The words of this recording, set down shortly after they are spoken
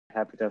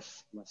happy to have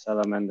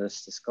Marcelo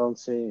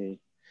Disconzi. He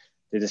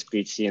did his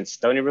PhD in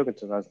Stony Brook in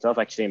 2012,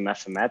 actually in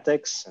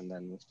mathematics, and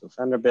then moved to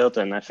Vanderbilt.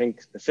 And I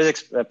think the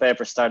physics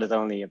paper started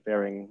only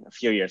appearing a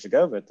few years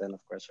ago, but then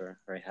of course we're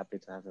very happy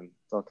to have him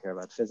talk here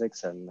about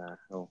physics, and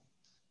he'll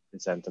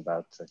present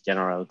about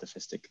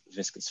general-relativistic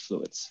viscous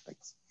fluids.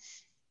 Thanks.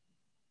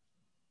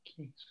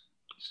 Okay,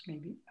 just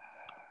maybe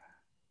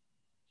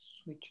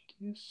switch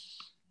this.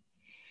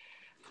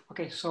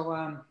 Okay,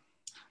 so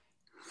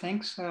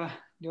thanks the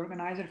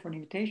organizer for the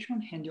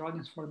invitation and the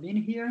audience for being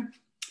here.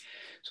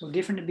 So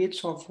different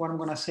bits of what I'm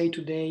gonna say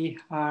today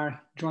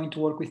are joined to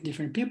work with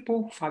different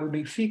people: Fabio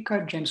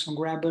Benfica, Jameson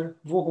Graber,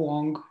 Vo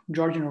Huang,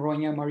 George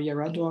Noronha, Maria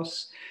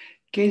Rados,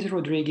 Casey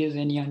Rodriguez,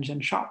 and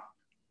Yanjian Shao.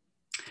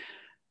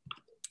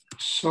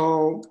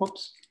 So,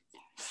 oops.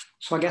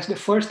 So I guess the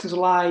first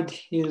slide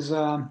is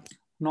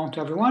known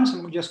to everyone. So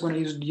I'm just gonna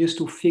use this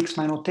to fix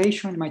my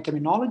notation, my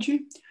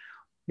terminology.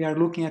 We are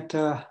looking at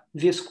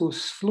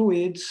viscous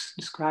fluids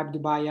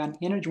described by an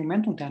energy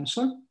momentum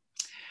tensor.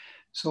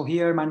 So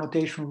here my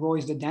notation, rho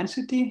is the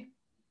density,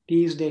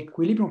 P is the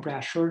equilibrium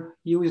pressure,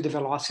 U is the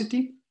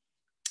velocity.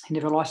 And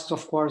the velocity is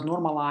of course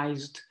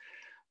normalized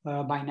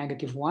by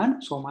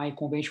 -1. So my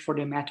convention for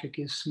the metric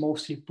is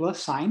mostly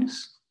plus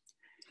signs.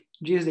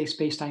 G is the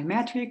space-time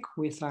metric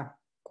with a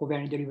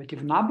covariant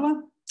derivative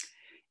nabla.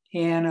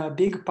 And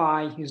big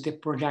pi is the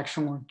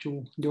projection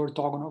onto the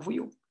orthogonal of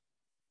U.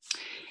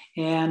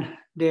 And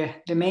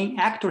the main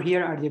actor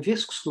here are the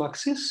viscous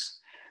fluxes,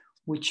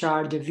 which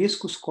are the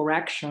viscous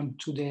correction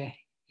to the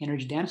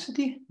energy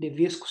density, the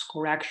viscous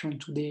correction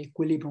to the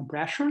equilibrium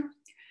pressure,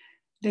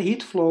 the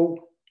heat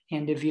flow,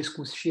 and the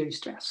viscous shear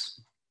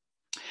stress.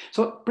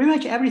 So pretty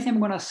much everything I'm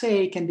gonna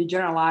say can be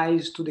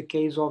generalized to the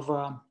case of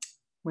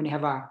when you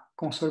have a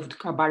conserved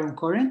baryon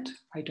current,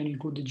 I don't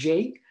include the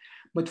J,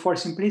 but for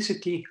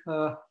simplicity,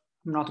 I'm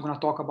not gonna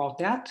talk about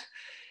that.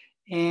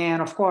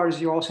 And of course,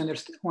 you also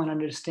want to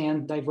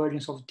understand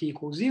divergence of T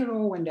equals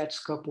 0, and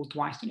that's coupled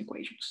to Einstein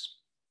equations.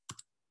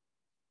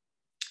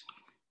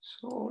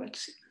 So let's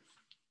see.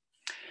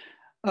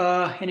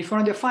 And if you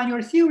want to define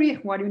your theory,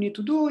 what you need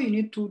to do, you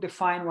need to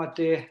define what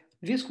the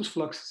viscous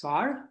fluxes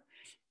are.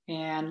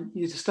 And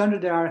in the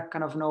standard, there are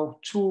kind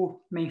of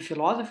two main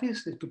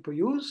philosophies that people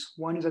use.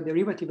 One is a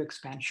derivative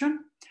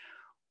expansion,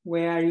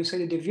 where you say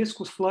that the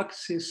viscous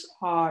fluxes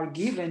are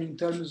given in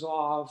terms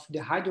of the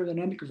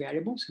hydrodynamic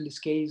variables, in this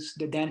case,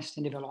 the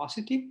density and the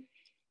velocity,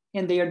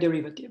 and they are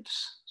derivatives.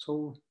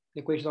 So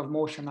the equations of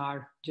motion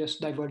are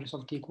just divergence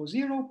of T equals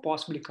 0,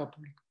 possibly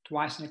coupled to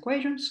Einstein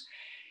equations.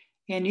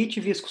 And each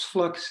viscous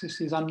flux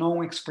is a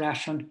known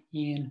expression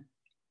in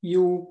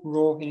U,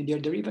 rho, and their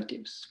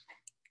derivatives.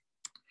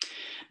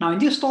 Now in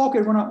this talk,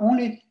 we're gonna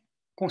only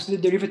consider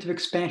derivative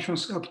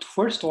expansions up to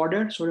first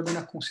order. So we're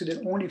gonna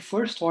consider only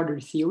first order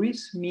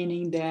theories,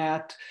 meaning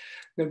that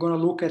we're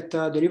gonna look at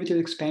derivative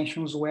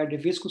expansions where the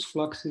viscous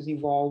fluxes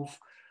involve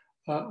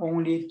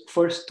only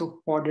first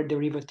order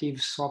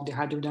derivatives of the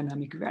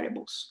hydrodynamic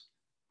variables.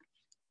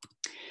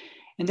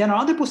 And then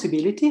another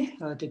possibility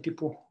that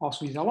people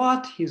also use a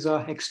lot is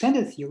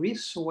extended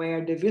theories,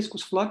 where the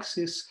viscous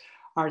fluxes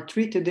are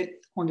treated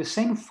on the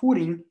same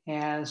footing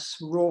as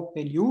rho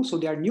and U, so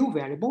they are new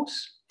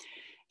variables.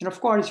 And of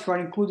course, if you are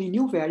including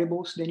new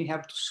variables, then you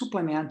have to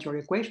supplement your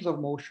equations of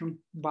motion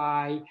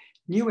by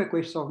new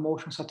equations of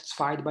motion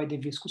satisfied by the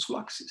viscous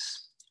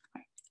fluxes.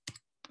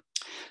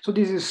 So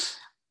this is,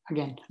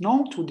 again,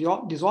 known to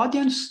this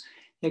audience.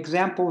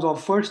 Examples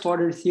of first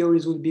order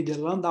theories would be the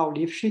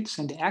Landau-Lifshitz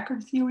and the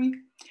Eckert theory.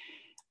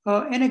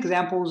 And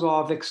examples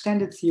of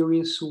extended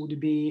theories would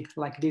be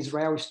like the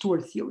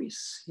Israel-Stewart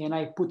theories. And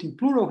I put in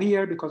plural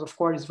here because, of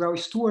course,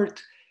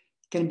 Israel-Stewart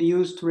can be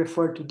used to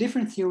refer to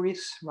different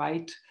theories,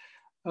 right?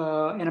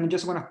 And I'm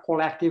just going to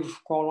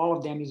call all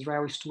of them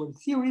Israel-Stewart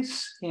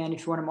theories. And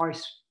if you want more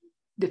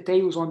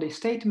details on the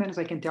statements,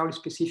 I can tell you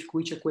specific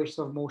which equations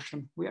of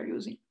motion we are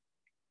using.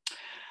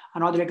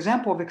 Another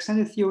example of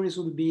extended theories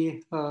would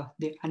be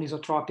the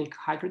anisotropic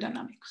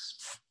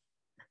hydrodynamics.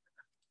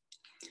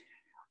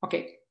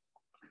 Okay.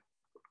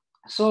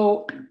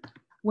 So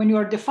when you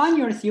are defining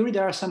your theory,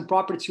 there are some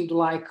properties you'd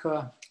like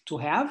to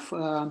have.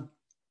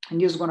 And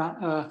this is going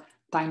to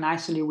tie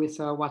nicely with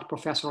what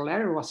Professor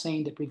Lehrer was saying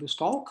in the previous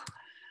talk.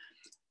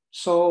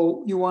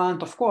 So you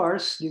want, of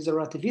course, this is a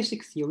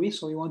relativistic theory.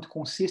 So you want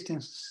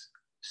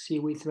consistency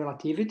with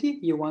relativity.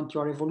 You want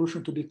your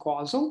evolution to be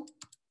causal.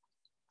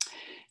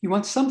 You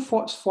want some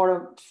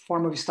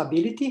form of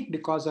stability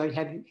because I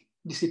have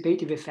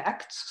dissipative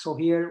effects. So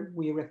here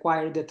we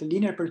require that the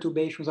linear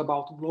perturbations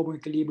about global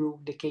equilibrium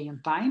decay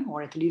in time,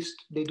 or at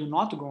least they do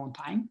not go on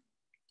time.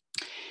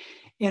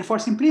 And for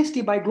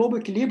simplicity, by global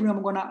equilibrium,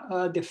 I'm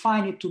gonna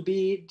define it to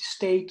be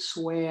states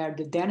where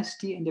the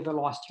density and the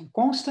velocity are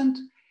constant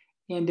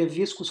and the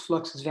viscous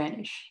fluxes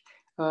vanish.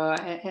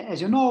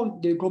 As you know,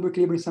 the global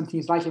equilibrium is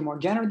something slightly more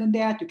general than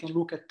that. You can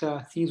look at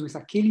things with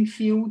a Killing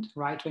field,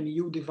 right? When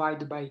U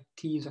divided by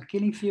T is a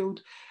Killing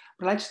field.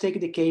 But let's take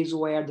the case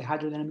where the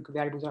hydrodynamic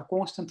variables are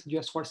constant,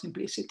 just for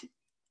simplicity.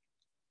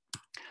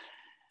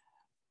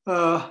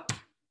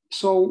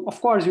 So of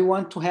course, we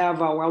want to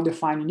have a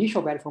well-defined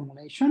initial value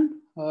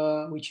formulation,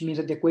 which means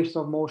that the equations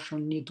of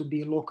motion need to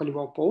be locally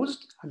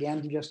well-posed.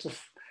 Again, just to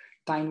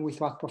tie in with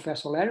what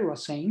Professor Larry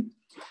was saying.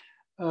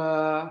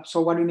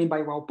 So what do we mean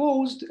by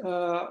well-posed?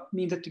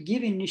 Means that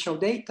given initial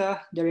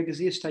data, there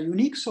exists a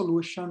unique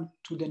solution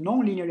to the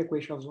nonlinear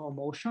equations of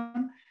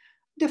motion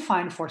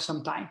defined for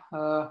some time.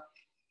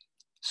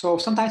 So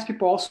sometimes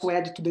people also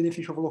add to the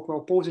definition of local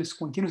well-posed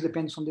continuous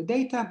dependence on the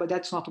data, but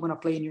that's not going to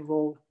play any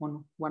role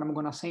on what I'm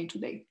going to say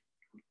today.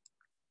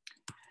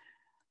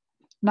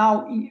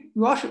 Now,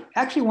 you also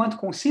actually want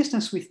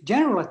consistency with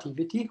general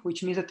relativity,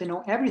 which means that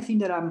everything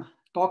that I'm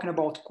talking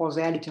about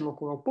causality and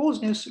local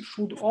well-posedness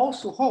should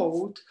also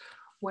hold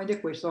when the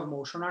equations of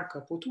motion are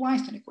coupled to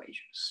Einstein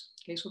equations.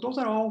 Okay, so those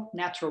are all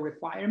natural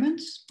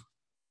requirements.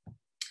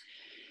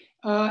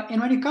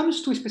 And when it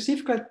comes to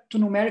specifically to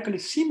numerically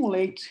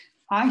simulate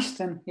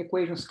Einstein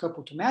equations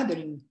coupled to matter,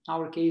 in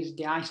our case,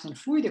 the Einstein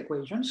fluid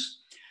equations,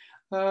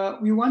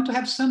 we want to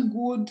have some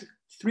good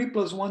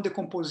 3+1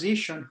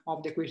 decomposition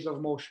of the equations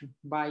of motion.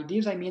 By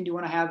this, I mean you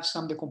want to have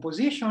some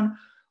decomposition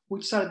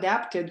which is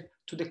adapted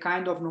to the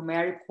kind of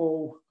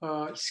numerical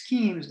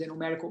schemes, the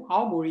numerical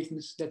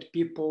algorithms that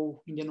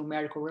people in the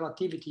numerical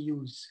relativity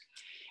use.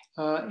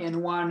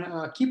 And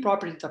one key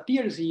property that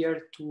appears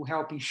here to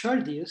help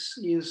ensure this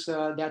is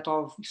that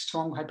of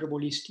strong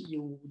hyperbolicity.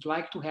 You would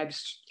like to have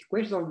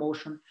equations of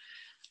motion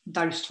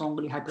that are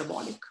strongly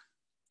hyperbolic.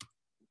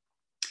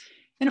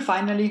 And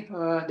finally,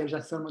 there's a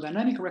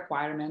thermodynamic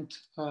requirement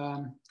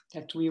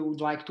that we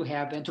would like to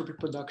have entropy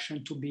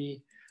production to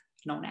be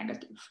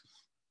negative.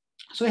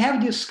 So we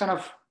have this kind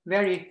of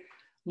very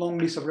long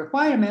list of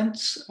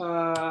requirements,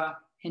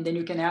 and then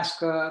you can ask,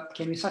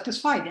 can we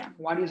satisfy them?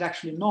 What is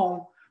actually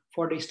known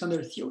for the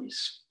standard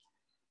theories?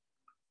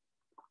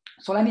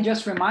 So let me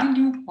just remind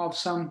you of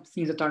some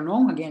things that are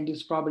known. Again, this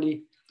is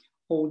probably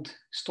old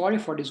story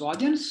for this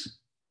audience,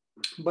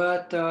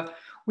 but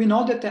we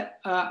know that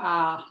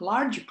a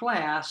large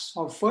class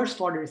of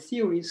first-order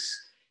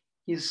theories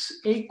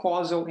is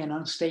acausal and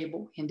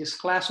unstable. And this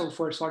class of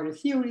first-order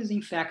theories,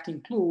 in fact,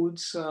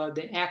 includes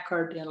the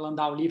Eckert and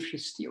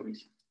Landau-Lifshitz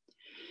theories.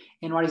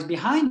 And what is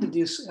behind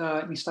this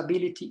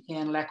instability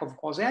and lack of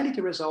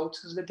causality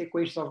results is that the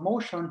equations of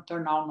motion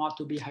turn out not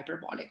to be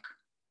hyperbolic.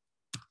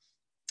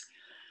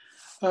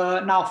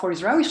 Now, for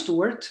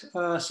Israel-Stewart,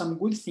 some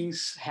good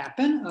things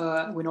happen.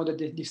 We know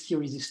that this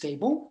theory is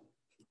stable.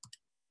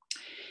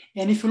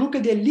 And if you look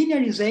at the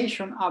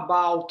linearization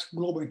about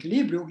global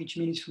equilibrium, which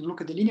means if you look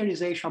at the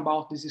linearization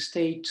about these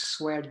states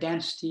where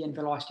density and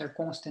velocity are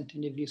constant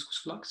and the viscous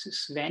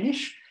fluxes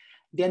vanish,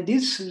 then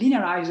this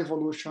linearized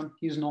evolution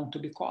is known to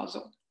be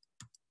causal.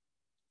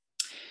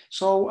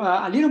 So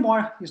a little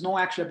more is known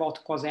actually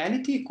about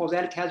causality.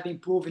 Causality has been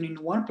proven in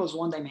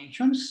 1+1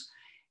 dimensions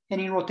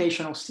and in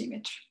rotational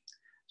symmetry.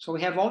 So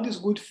we have all these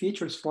good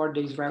features for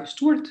the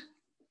Israel-Stewart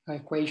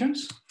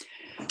equations.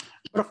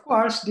 But of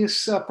course,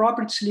 these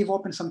properties leave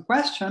open some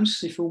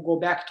questions. If we go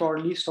back to our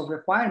list of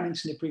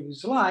requirements in the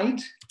previous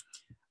slide.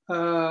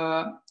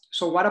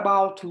 So what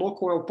about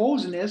local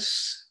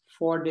well-posedness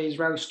for the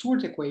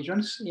Israel-Stewart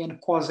equations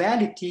and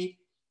causality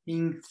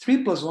in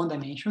 3+1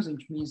 dimensions,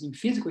 which means in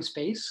physical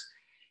space?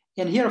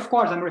 And here, of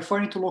course, I'm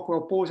referring to local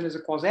well-posedness as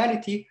a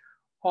causality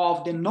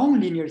of the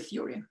nonlinear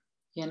theory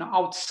and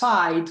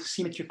outside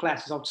symmetry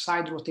classes,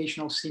 outside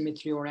rotational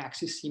symmetry or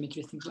axis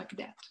symmetry, things like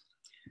that.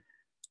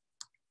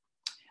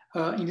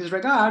 In this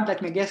regard,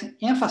 let me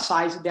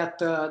emphasize that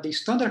the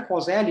standard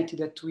causality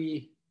that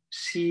we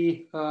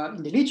see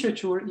in the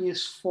literature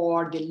is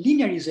for the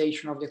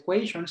linearization of the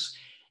equations,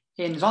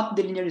 and not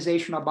the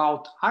linearization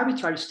about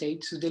arbitrary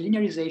states, it's the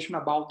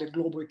linearization about the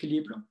global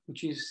equilibrium,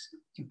 which is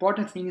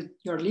important thing.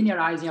 You're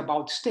linearizing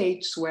about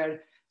states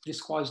where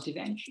viscosity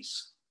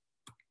vanishes.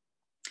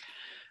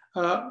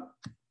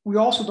 We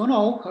also don't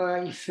know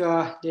if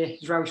the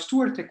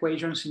Israel-Stewart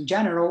equations in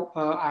general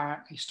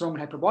are a strong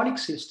hyperbolic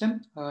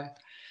system.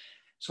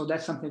 So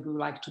that's something we would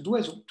like to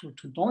do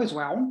to know as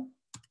well.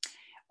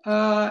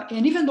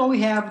 And even though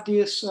we have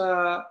this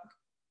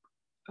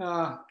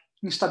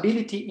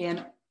instability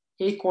and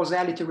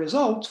acausality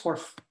results for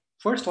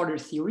first-order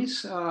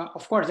theories,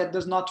 of course, that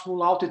does not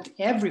rule out that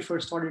every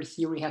first-order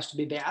theory has to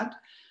be bad.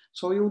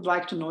 So we would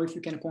like to know if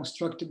you can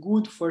construct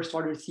good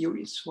first-order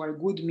theories, where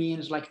good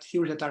means like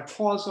theories that are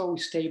causal,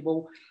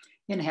 stable,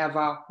 and have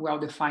a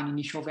well-defined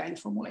initial value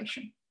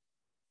formulation.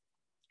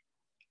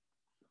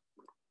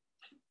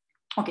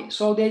 Okay,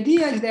 so the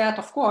idea is that,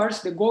 of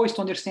course, the goal is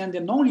to understand the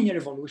nonlinear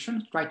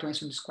evolution, try to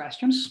answer these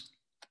questions.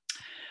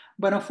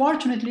 But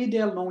unfortunately, the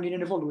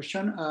nonlinear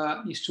evolution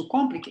is too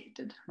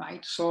complicated,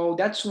 right? So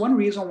that's one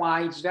reason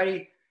why it's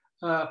very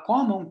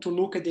common to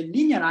look at the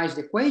linearized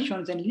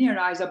equations and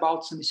linearize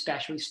about some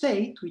special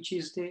state, which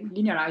is the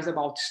linearize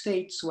about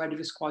states where the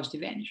viscosity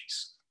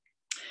vanishes.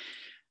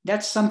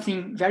 That's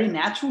something very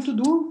natural to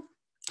do.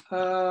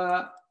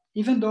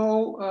 Even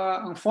though,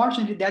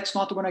 unfortunately, that's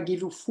not going to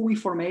give you full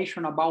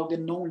information about the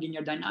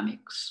nonlinear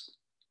dynamics.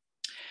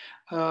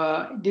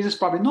 This is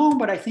probably known,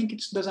 but I think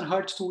it doesn't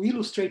hurt to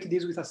illustrate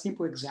this with a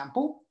simple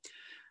example.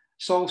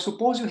 So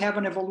suppose you have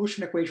an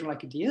evolution equation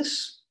like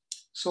this.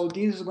 So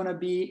this is going to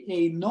be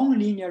a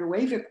nonlinear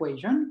wave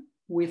equation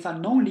with a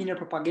nonlinear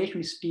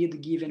propagation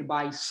speed given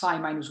by psi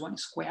minus 1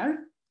 squared.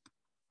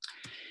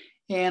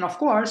 And of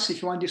course,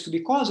 if you want this to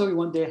be causal, you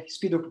want the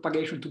speed of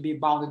propagation to be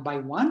bounded by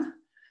 1.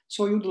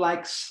 So you'd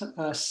like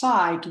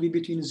psi to be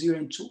between 0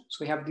 and 2.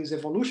 So you have this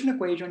evolution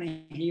equation,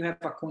 and here you have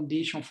a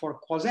condition for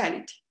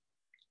causality.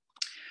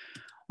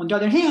 On the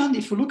other hand,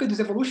 if you look at this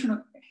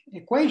evolution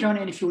equation,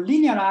 and if you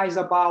linearize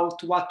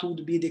about what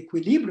would be the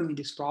equilibrium in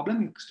this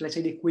problem, let's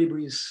say the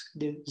equilibrium is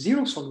the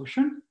 0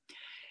 solution.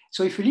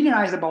 So if you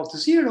linearize about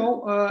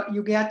 0,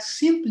 you get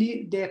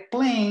simply the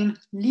plain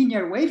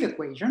linear wave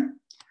equation,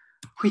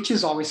 which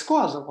is always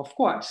causal, of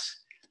course.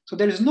 So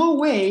there is no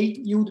way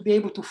you would be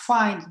able to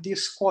find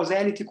this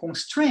causality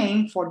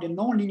constraint for the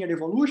nonlinear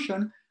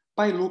evolution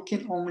by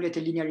looking only at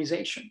the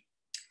linearization.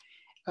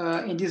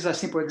 And this is a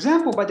simple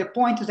example, but the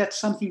point is that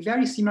something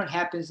very similar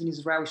happens in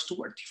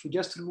Israel-Stewart. If you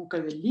just look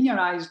at the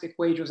linearized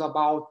equations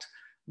about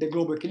the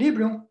global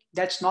equilibrium,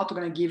 that's not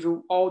going to give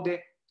you all the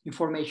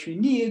information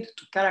you need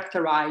to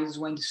characterize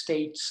when the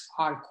states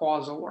are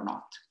causal or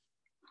not.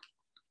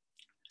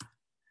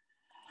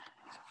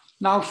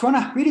 Now, if you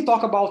want to really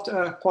talk about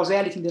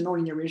causality in the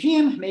nonlinear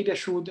regime, maybe I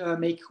should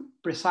make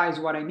precise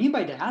what I mean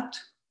by that.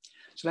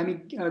 So let me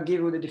give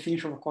you the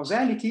definition of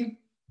causality.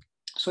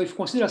 So if you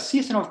consider a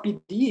system of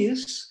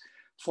PDEs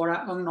for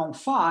an unknown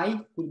phi,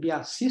 would be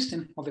a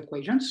system of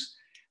equations.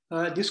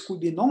 This could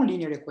be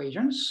nonlinear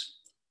equations.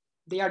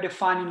 They are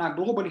defined in a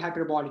globally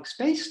hyperbolic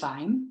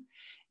space-time,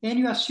 and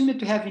you assume that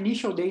you have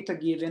initial data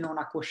given on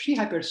a Cauchy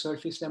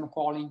hypersurface that I'm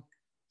calling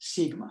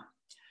sigma.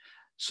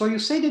 So you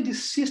say that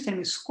this system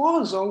is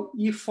causal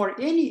if for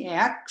any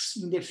x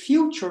in the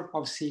future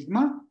of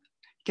sigma,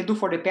 you can do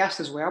for the past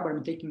as well, but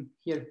I'm taking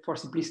here for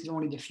simplicity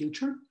only the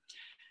future.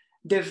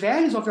 The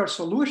values of your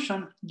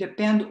solution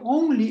depend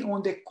only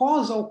on the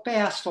causal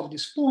past of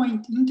this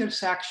point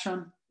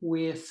intersection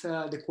with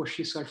the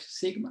Cauchy surface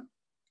sigma.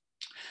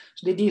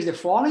 So the idea is the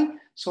following.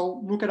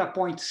 So look at a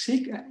point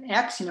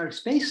x in our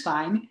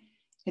space-time,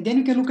 and then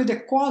you can look at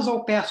the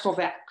causal past of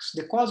x.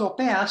 The causal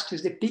past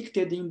is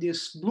depicted in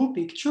this blue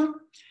picture.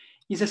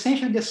 Is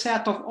essentially the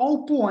set of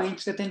all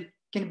points that then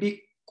can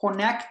be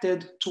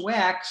connected to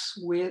x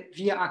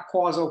via a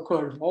causal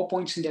curve, all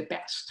points in the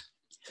past.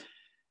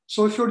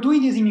 So if you're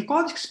doing this in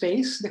Minkowski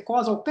space, the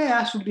causal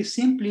past would be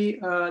simply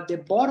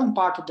the bottom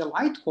part of the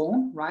light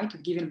cone, right,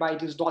 given by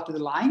these dotted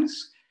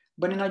lines.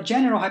 But in a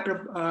general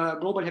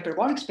global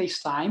hyperbolic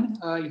space-time,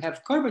 you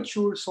have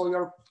curvature, so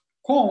your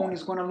cone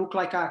is going to look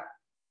like a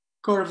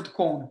curved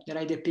cone that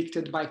I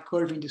depicted by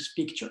curving this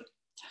picture.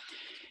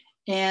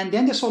 And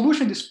then the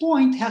solution at this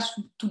point has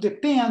to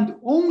depend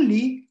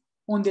only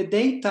on the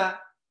data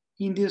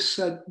in this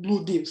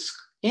blue disk.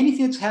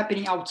 Anything that's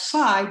happening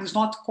outside is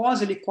not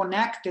causally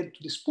connected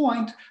to this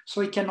point,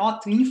 so it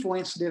cannot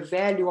influence the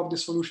value of the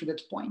solution at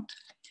that point.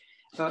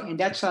 And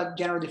that's a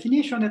general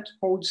definition that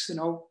holds,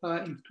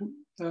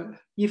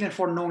 even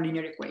for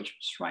nonlinear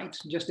equations, right?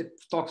 Just it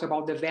talks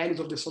about the values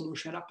of the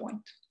solution at a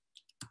point.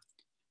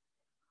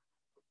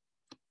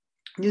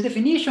 This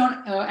definition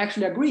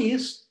actually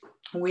agrees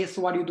with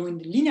what you do in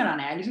the linear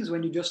analysis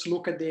when you just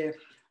look at the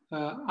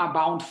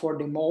bound for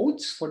the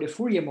modes, for the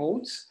Fourier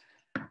modes.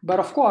 But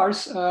of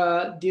course,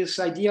 this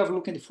idea of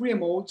looking at the Fourier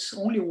modes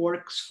only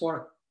works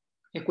for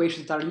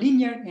equations that are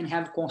linear and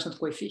have constant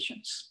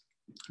coefficients.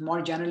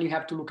 More generally, you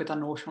have to look at a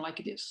notion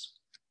like this.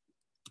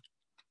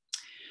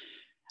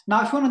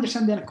 Now, if you want to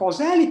understand then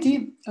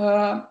causality,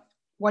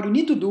 what you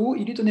need to do,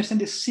 you need to understand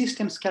the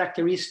system's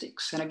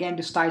characteristics. And again,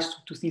 this ties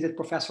to things that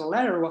Professor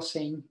Lehrer was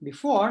saying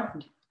before.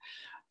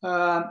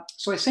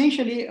 So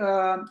essentially,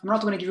 I'm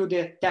not going to give you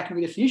the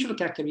technical definition of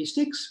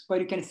characteristics, but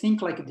you can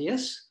think like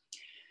this.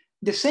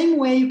 The same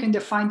way you can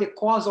define the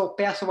causal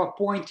path of a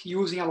point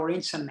using a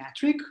Lorentzian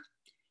metric,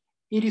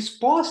 it is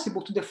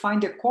possible to define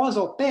the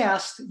causal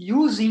path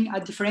using a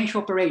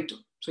differential operator.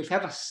 So if you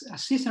have a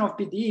system of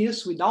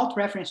PDEs without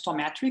reference to a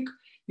metric,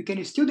 you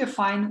can still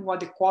define what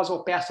the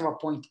causal path of a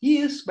point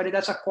is, but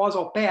that's a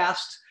causal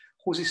path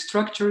whose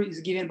structure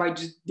is given by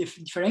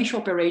differential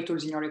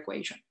operators in your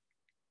equation.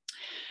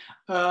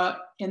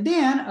 And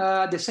then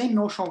the same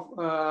notion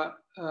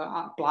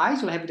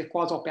applies. You'll have the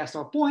causal path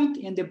of a point,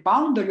 and the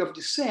boundary of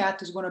the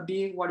set is going to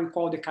be what we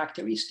call the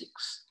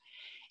characteristics.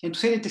 And to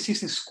say that the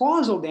system is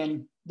causal,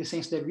 then, the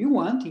sense that we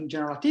want in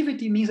general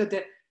relativity, means that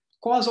the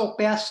causal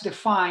path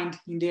defined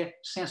in the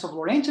sense of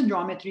Lorentzian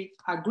geometry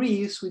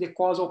agrees with the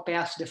causal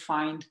path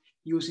defined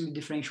using the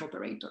differential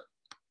operator.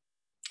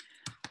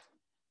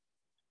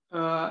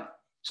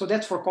 So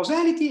that's for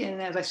causality.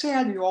 And as I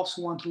said, you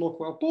also want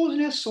local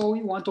opposedness. So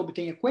you want to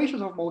obtain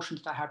equations of motion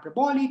that are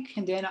hyperbolic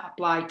and then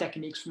apply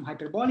techniques from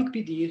hyperbolic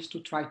PDEs to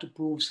try to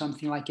prove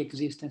something like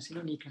existence and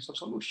uniqueness of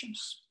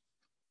solutions.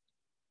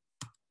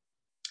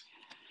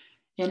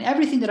 And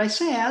everything that I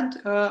said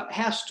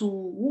has to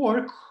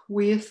work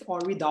with or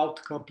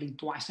without coupling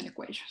to Einstein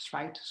equations,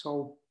 right?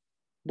 So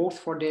both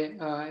for the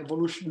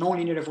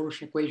nonlinear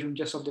evolution equation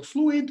just of the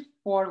fluid,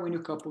 or when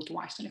you couple to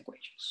Einstein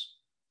equations.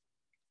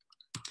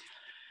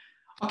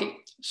 Okay,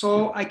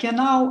 so I can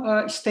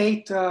now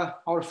state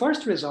our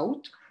first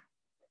result,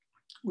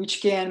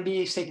 which can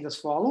be stated as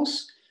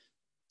follows.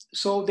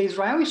 So the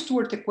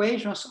Israeli-Stewart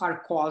equations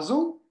are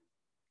causal,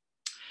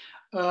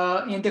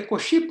 and the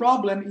Cauchy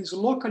problem is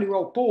locally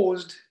well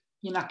posed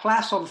in a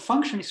class of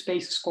function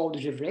spaces called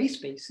Gevrey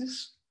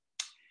spaces.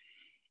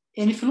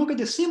 And if you look at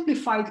the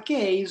simplified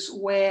case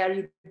where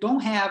you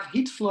don't have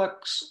heat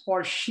flux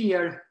or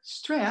shear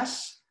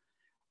stress,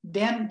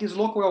 then this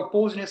local well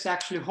posedness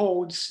actually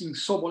holds in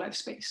Sobolev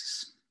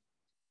spaces.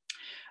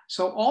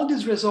 So all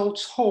these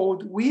results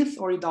hold with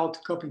or without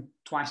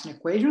Köppen-Twice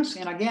equations.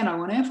 And again, I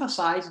want to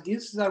emphasize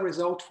this is a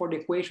result for the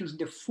equations in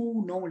the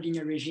full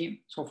nonlinear regime.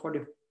 So for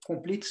the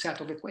complete set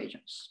of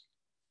equations.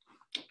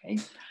 Okay.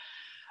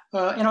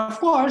 And of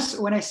course,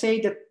 when I say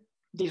that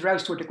the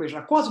Israeli-Stewart equations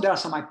are causal, there are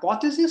some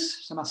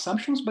hypotheses, some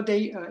assumptions, but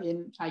they,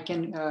 I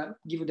can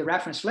give you the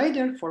reference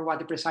later for what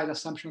the precise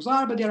assumptions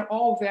are, but they're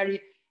all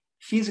very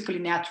physically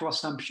natural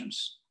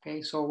assumptions.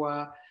 Okay, so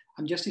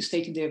I'm just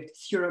stating the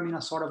theorem in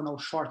a sort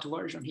of short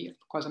version here,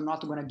 because I'm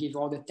not going to give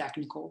all the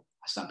technical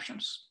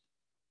assumptions.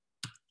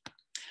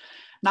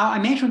 Now, I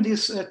mentioned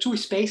these two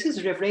spaces,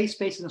 Gevrey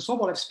spaces and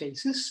Sobolev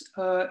spaces.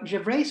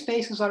 Gevrey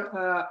spaces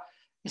are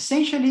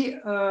essentially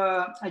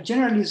a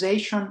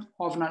generalization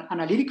of an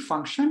analytic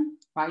function,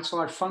 right? So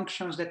are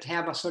functions that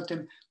have a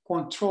certain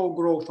control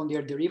growth on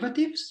their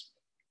derivatives.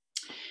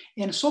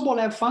 And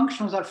Sobolev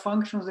functions are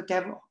functions that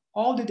have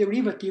all the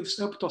derivatives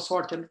up to a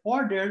certain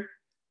order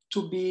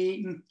to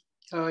be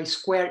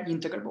square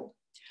integrable.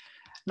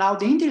 Now,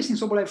 the interest in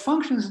Sobolev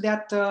functions is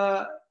that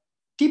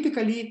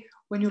typically,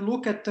 when you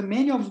look at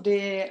many of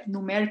the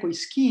numerical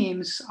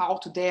schemes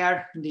out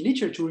there in the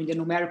literature, in the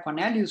numerical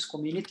analysis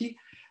community,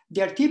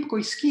 they are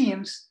typical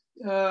schemes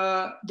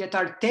that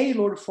are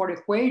tailored for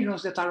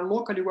equations that are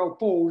locally well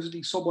posed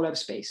in Sobolev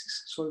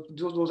spaces. So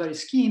those are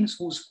schemes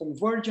whose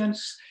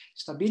convergence,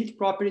 stability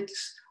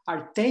properties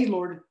are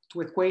tailored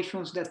to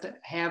equations that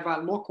have a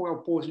local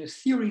well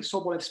posedness theory in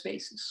Sobolev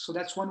spaces. So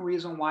that's one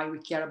reason why we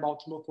care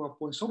about local well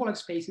posed Sobolev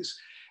spaces,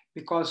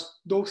 because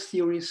those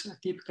theories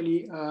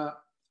typically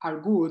are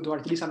good, or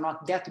at least are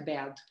not that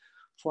bad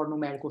for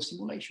numerical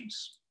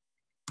simulations.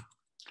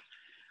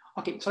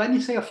 Okay, so let me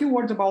say a few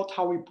words about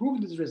how we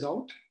proved this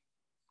result.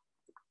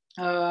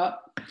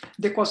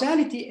 The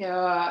causality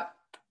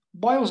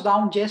boils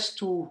down just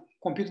to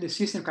compute the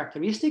system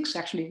characteristics.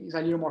 Actually, it's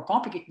a little more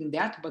complicated than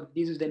that, but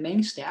this is the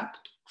main step,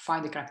 to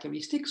find the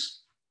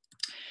characteristics.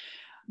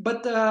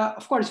 But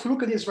of course, if you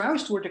look at the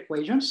Israeli-Stewart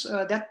equations,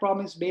 that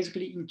problem is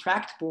basically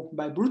intractable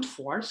by brute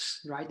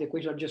force, right? The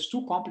equations are just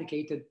too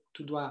complicated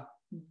to do a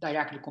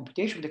direct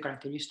computation of the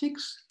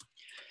characteristics.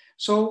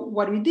 So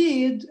what we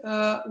did,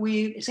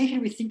 we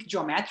think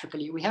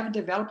geometrically. We have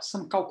developed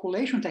some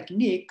calculation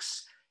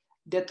techniques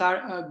that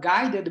are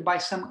guided by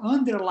some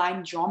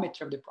underlying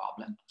geometry of the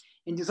problem.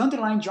 And this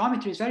underlying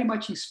geometry is very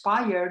much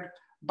inspired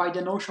by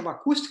the notion of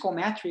acoustical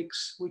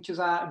metrics, which is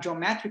a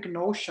geometric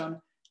notion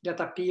that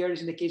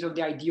appears in the case of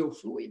the ideal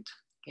fluid.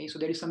 Okay, so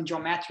there is some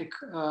geometric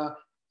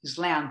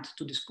slant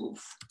to this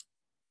proof.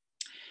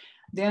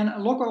 Then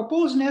local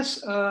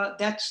posedness,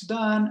 that's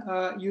done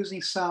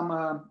using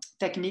some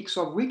techniques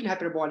of weakly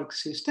hyperbolic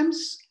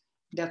systems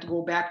that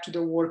go back to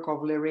the work of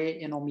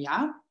Leray and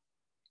Omiya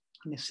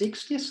in the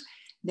 60s.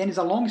 Then it's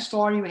a long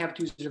story. We have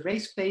to use Gevrey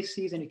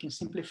spaces, and you can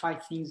simplify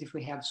things if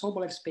we have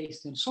Sobolev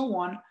spaces and so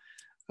on.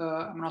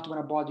 I'm not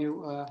going to bother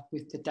you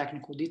with the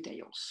technical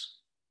details.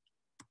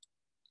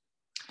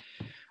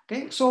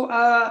 Okay, so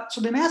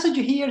the message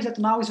here is that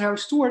now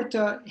Israeli-Stewart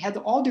had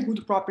all the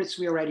good properties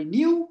we already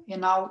knew,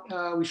 and now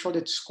we show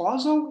that it's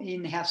causal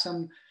and has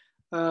some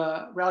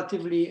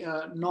relatively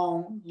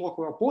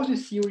non-local opposite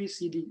theories,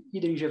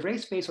 either in Gevrey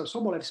space or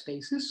Sobolev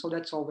spaces, so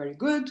that's all very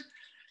good.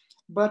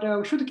 But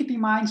we should keep in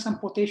mind some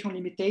potential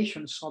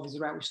limitations of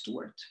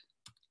Israeli-Stewart.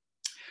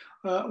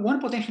 One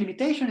potential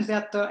limitation is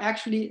that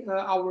actually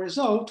our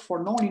result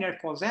for nonlinear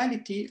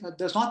causality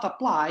does not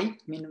apply.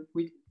 I mean,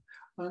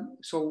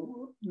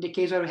 so in the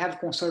case where we have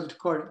conserved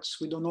currents,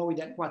 we don't know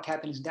what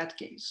happens in that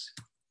case.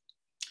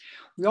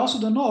 We also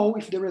don't know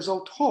if the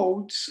result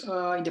holds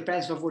in the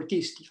presence of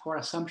vorticity, or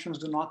assumptions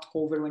do not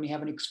cover when you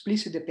have an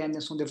explicit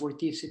dependence on the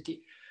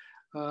vorticity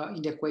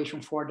in the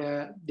equation for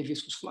the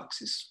viscous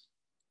fluxes.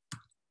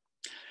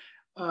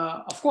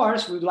 Of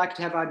course, we'd like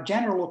to have a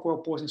general local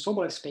opposing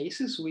Sobolev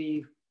spaces.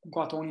 We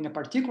got only in a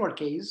particular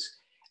case,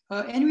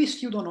 and we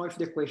still don't know if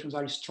the equations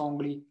are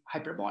strongly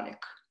hyperbolic,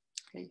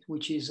 okay,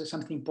 which is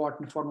something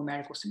important for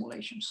numerical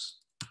simulations.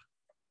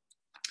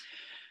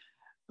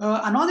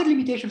 Another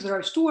limitation of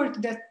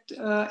Israeli-Stewart that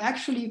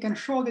actually you can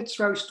show that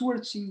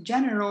Israeli-Stewart's in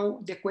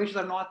general, the equations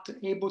are not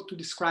able to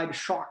describe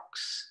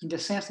shocks, in the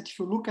sense that if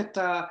you look at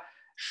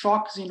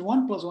shocks in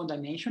 1+1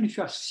 dimension, if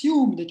you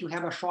assume that you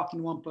have a shock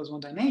in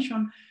 1+1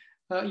 dimension,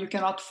 you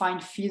cannot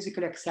find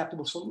physically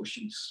acceptable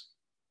solutions.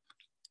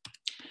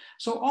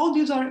 So all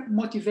these are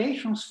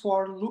motivations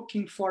for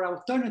looking for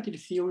alternative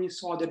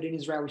theories other than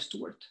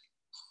Israeli-Stewart.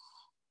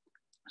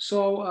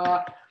 So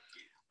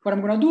what I'm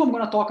going to do, I'm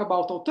going to talk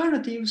about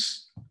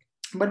alternatives.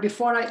 But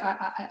before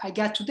I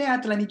get to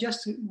that, let me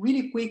just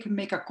really quick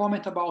make a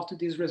comment about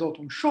this result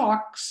on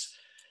shocks.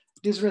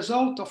 This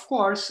result, of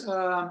course,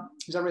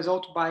 is a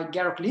result by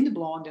Gerrit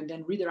Lindblom and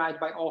then rederived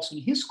by Olson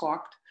and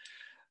Hiscock,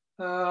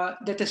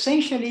 that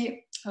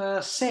essentially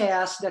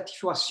says that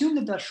if you assume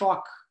that the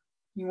shock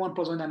in 1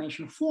 plus 1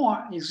 dimension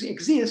form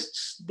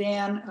exists,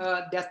 then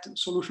that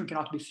solution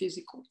cannot be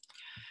physical.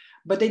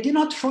 But they did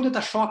not show that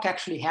a shock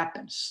actually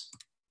happens.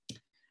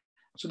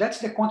 So that's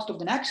the concept of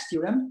the next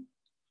theorem,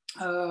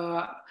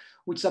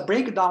 which is a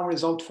breakdown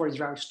result for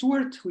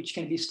Israel-Stewart, which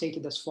can be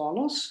stated as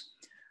follows.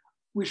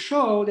 We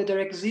show that there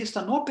exists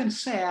an open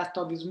set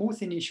of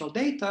smooth initial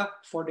data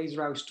for the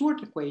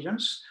Israel-Stewart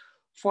equations,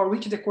 for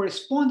which the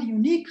corresponding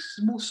unique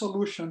smooth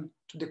solution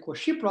to the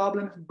Cauchy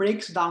problem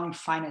breaks down in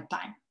finite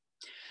time.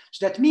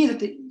 So that means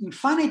that in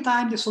finite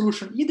time, the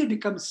solution either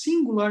becomes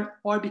singular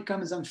or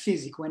becomes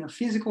unphysical. And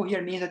unphysical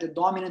here means that the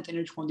dominant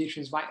energy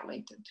condition is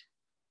violated.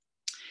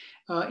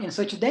 And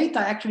such data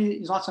actually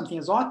is not something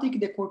exotic.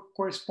 They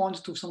corresponds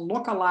to some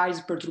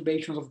localized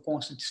perturbations of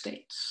constant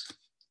states.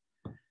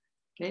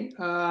 Okay.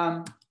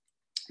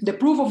 The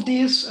proof of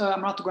this,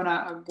 I'm not going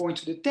to go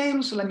into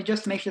details. So let me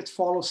just make sure it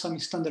follows some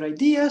standard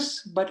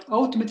ideas, but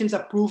ultimately it's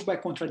a proof by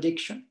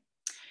contradiction.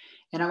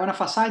 And I want to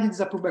emphasize it's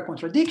a proof by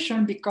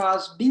contradiction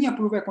because being a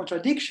proof by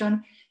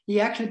contradiction,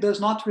 he actually does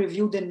not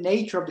reveal the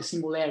nature of the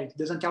singularity. It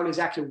doesn't tell you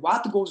exactly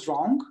what goes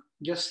wrong,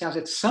 just says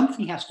that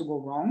something has to go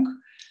wrong.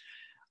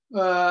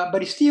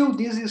 But still,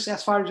 this is,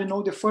 as far as we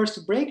know, the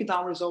first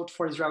breakdown result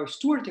for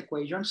Israel-Stewart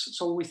equations.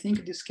 So we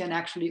think this can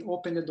actually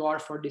open the door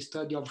for the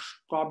study of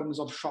problems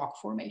of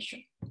shock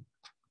formation.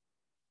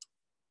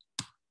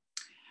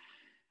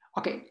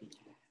 Okay,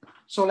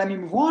 so let me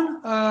move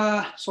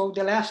on. So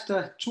the last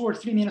 2 or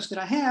 3 minutes that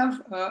I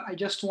have, I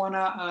just want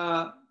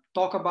to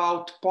talk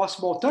about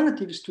possible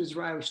alternatives to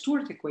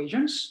Israel-Stewart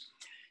equations.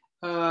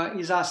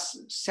 Is a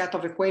set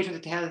of equations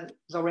that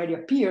has already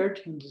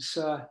appeared in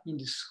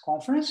this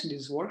conference, in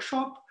this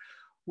workshop,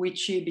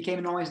 which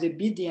became known as the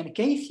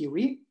BDNK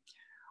theory,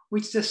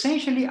 which is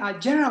essentially a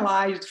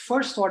generalized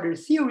first order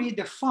theory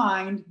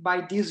defined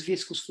by these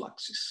viscous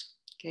fluxes.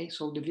 Okay,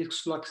 so the viscous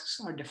fluxes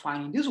are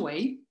defined in this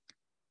way.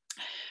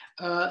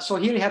 So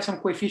here you have some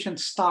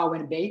coefficients tau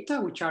and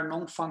beta, which are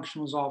known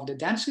functions of the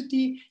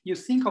density. You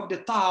think of the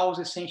taus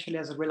essentially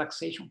as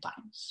relaxation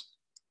times.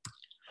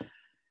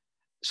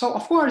 So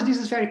of course, this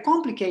is very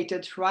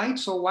complicated, right?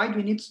 So why do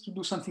we need to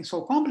do something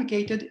so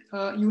complicated?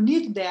 You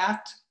need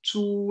that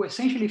to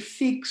essentially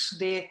fix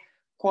the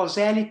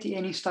causality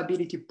and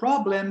instability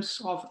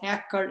problems of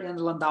Eckert and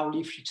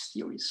Landau-Lifshitz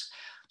theories.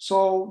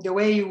 So the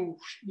way you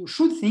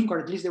should think, or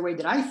at least the way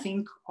that I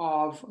think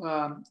of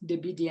the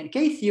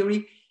BDNK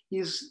theory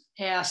is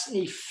as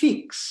a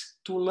fix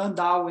to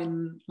Landau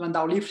and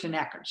Landau-Lifshitz and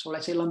Eckert. So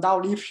let's say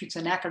Landau-Lifshitz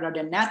and Eckert are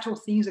the natural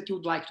things that you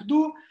would like to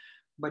do,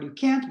 but you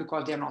can't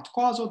because they're not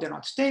causal, they're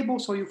not stable.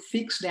 So you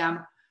fix them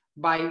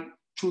by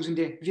choosing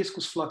the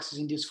viscous fluxes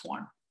in this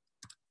form.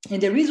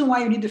 And the reason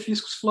why you need the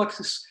viscous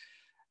fluxes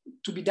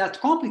to be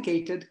that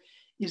complicated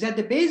is that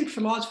the basic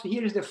philosophy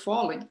here is the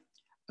following.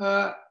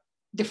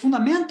 The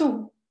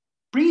fundamental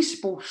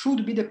principle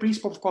should be the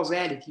principle of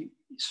causality.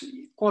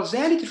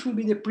 Causality should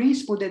be the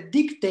principle that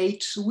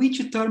dictates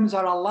which terms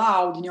are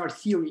allowed in your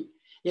theory,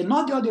 and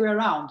not the other way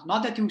around.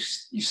 Not that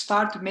you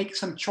start to make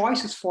some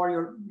choices for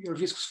your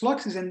viscous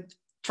fluxes and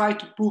try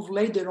to prove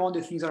later on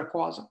that things are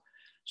causal.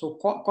 So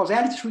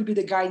causality should be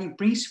the guiding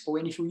principle.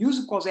 And if you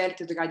use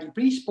causality as the guiding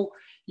principle,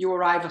 you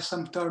arrive at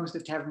some terms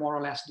that have more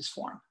or less this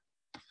form.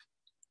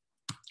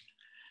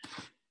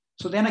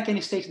 So then I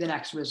can state the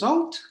next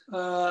result.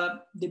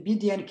 The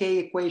BDNK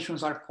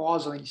equations are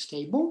causal and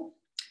stable.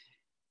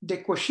 The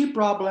Cauchy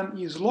problem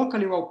is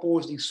locally well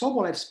posed in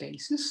Sobolev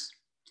spaces.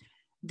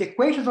 The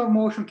equations of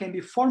motion can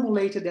be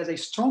formulated as a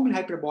strongly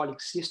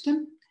hyperbolic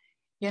system.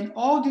 And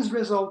all these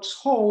results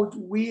hold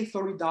with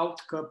or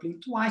without coupling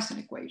to Einstein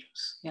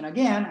equations. And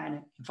again, I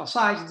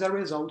emphasize these are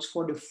results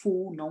for the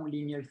full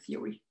nonlinear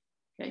theory.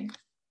 Okay.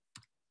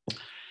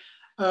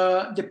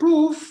 The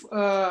proof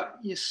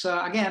is,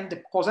 again,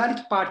 the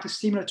causality part is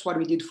similar to what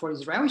we did for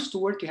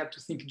Israel-Stewart. You have to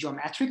think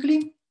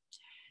geometrically.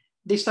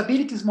 The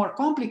stability is more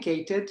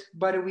complicated,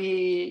 but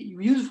we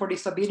use for the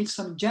stability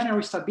some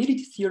general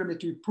stability theorem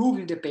that we proved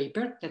in the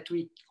paper that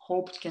we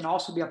hoped can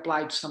also be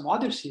applied to some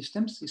other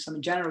systems. It's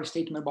some general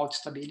statement about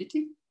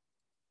stability.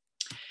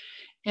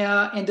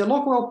 And the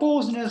local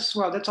opposedness,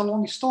 well, that's a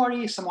long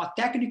story, somewhat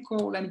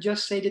technical. Let me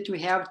just say that we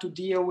have to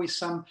deal with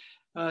some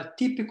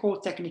typical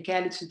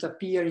technicalities that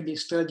appear in the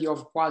study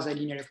of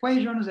quasi-linear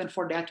equations. And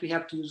for that, we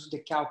have to use the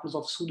calculus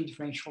of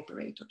pseudo-differential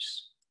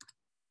operators.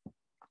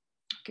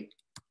 Okay.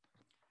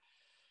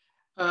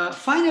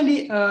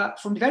 Finally,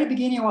 from the very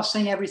beginning, I was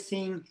saying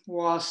everything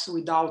was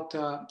without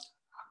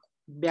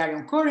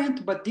baryon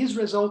current, but this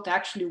result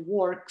actually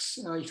works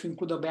if you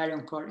include a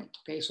baryon current.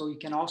 Okay, so you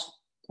can also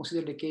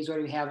consider the case where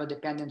you have a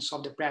dependence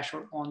of the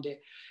pressure on the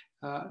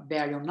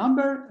baryon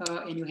number,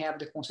 and you have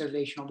the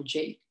conservation of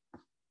J.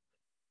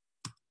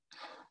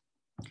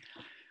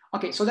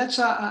 Okay, so that's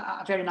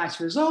a very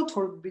nice result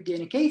for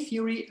BDNK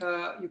theory.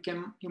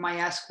 You might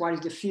ask, what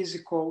is the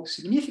physical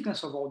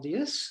significance of all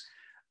this?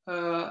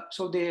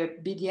 So the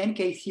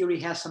BDNK theory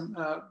has some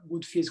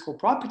good physical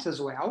properties as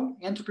well.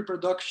 Entropy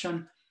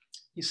production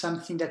is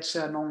something that's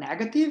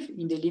non-negative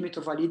in the limit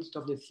of validity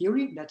of the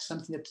theory. That's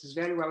something that is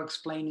very well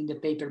explained in the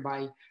paper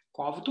by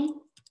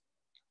Kovtun.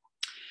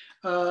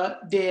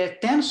 The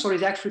tensor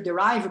is actually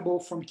derivable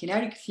from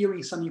kinetic theory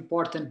in some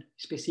important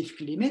specific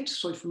limits.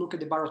 So if you look at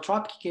the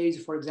barotropic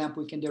case, for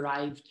example, we can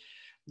derive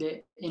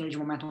the energy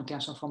momentum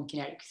tensor from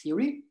kinetic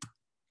theory.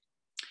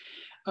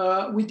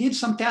 We did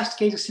some test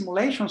case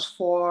simulations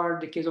for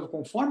the case of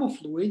conformal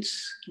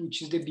fluids,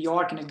 which is the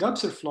Bjork and the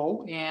Gubser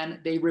flow, and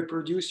they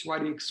reproduce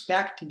what we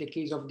expect in the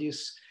case of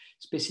these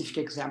specific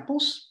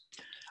examples.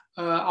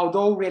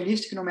 Although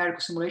realistic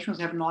numerical simulations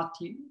have not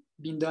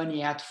been done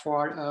yet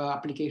for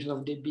applications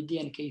of the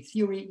BDNK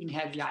theory in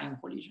heavy ion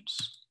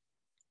collisions.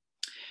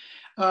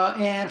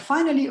 And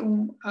finally,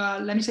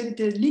 let me say that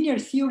the linear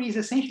theory is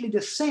essentially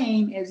the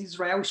same as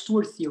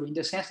Israel-Stewart theory in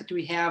the sense that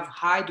we have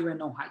hydro and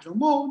non-hydro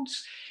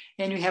modes,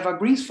 and we have a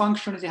Green's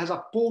function that has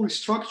a pole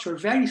structure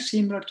very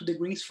similar to the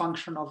Green's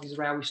function of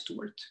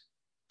Israel-Stewart.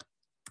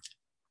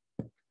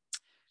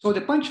 So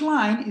the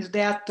punchline is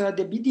that the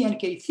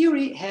BDNK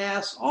theory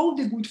has all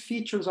the good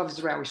features of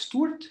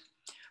Israel-Stewart,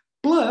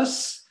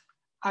 plus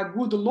a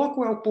good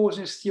local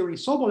L-Posen's theory in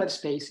Sobolev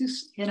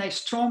spaces and a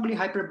strongly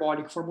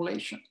hyperbolic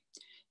formulation.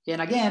 And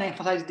again, I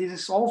emphasize this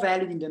is all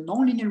valid in the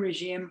nonlinear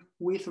regime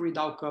with or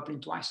without coupling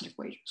to Einstein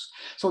equations.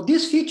 So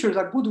these features,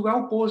 a good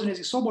L-Posen's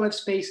in Sobolev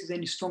spaces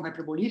and strong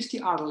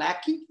hyperbolicity, are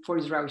lacking for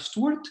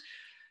Israel-Stewart.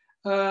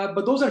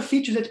 But those are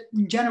features that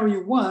in general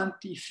you want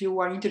if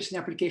you are interested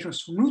in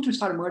applications to neutron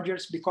star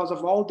mergers because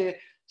of all the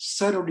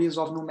subtleties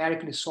of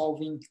numerically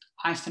solving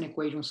Einstein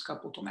equations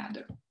coupled to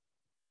matter.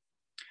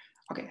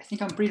 Okay, I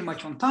think I'm pretty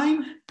much on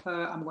time.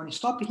 I'm going to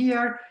stop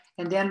here,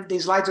 and then the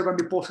slides are going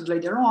to be posted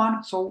later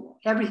on. So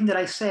everything that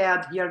I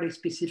said, here are the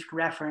specific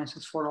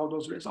references for all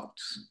those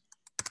results.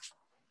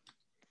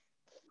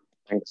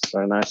 Thanks,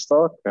 very nice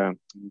talk.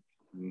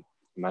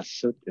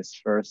 Masoud is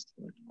first.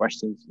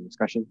 Questions and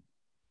discussion.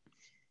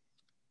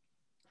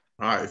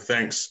 All right,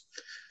 thanks.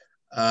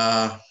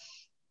 I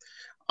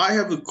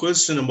have a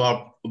question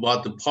about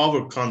the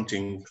power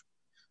counting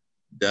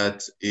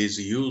that is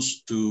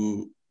used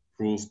to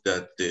prove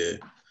that the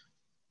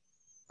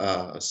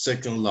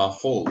second law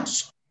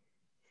holds,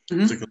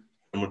 second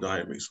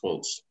thermodynamics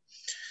holds.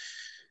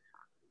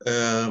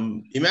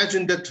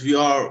 Imagine that we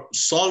are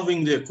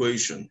solving the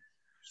equation.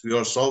 We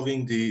are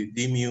solving the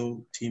d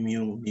mu, t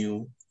mu,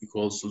 mu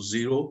equals to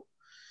 0.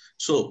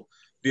 So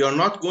we are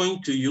not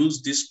going to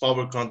use this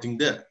power counting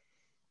there.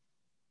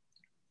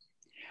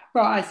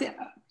 Well, I think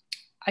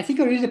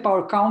I use the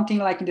power counting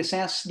like in the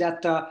sense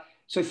that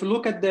so if you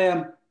look at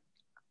the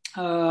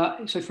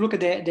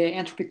the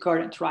entropy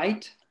current,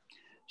 right?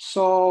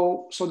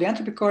 So the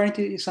entropy current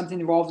is something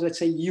that involves, let's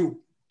say, U,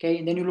 okay?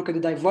 And then you look at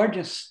the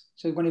divergence,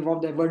 so you're going to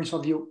involve the divergence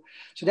of U.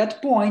 So at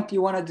that point,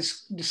 you want to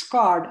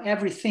discard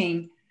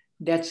everything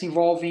that's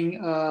involving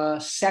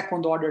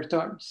second order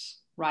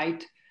terms,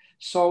 right?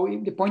 So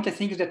the point I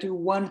think is that you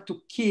want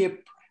to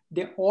keep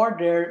the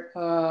order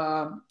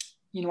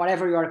in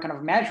whatever you are kind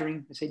of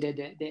measuring, let's say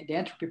the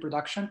entropy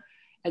production,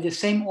 at the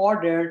same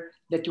order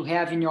that you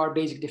have in your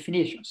basic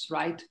definitions,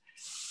 right?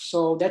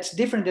 So that's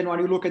different than when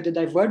you look at the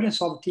divergence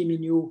of T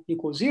min U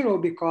equals 0,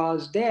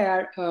 because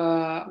there,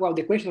 well,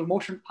 the equations of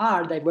motion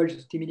are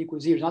divergence of T min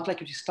equals 0. It's not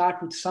like if you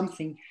start with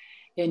something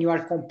and you are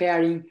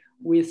comparing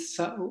with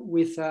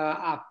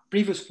a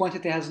previous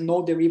quantity that has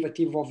no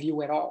derivative of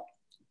U at all,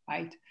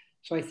 right?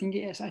 So I think,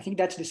 yes, I think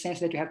that's the sense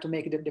that you have to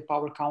make the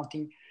power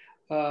counting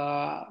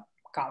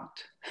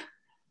count.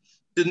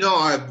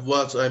 No,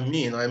 what I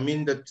mean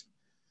that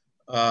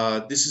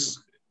this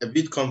is a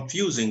bit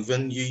confusing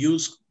when you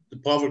use the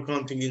power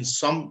counting in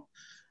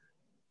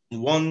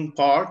one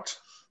part,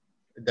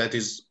 that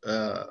is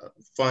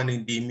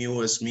finding d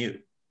mu as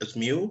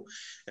mu,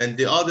 and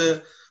the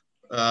other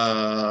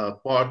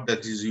part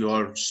that is you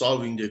are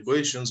solving the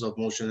equations of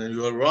motion and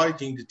you are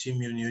writing the t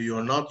mu, you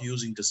are not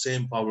using the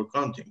same power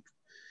counting.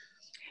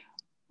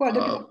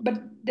 Well,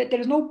 but there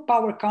is no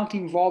power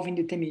counting involving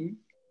the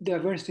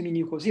divergence T min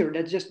equals 0.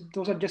 That's just,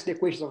 those are just the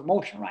equations of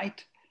motion,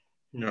 right?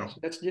 No. So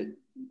that's just,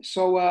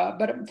 so,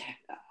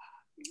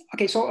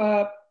 okay,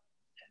 so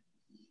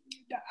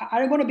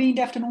are you going to be in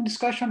the afternoon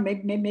discussion?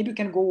 Maybe we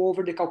can go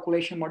over the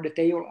calculation in more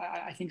detail.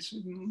 I think it's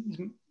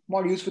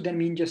more useful than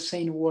me just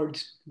saying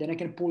words. Then I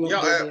can pull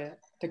up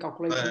the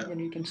calculation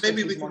and you can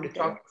maybe we can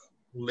talk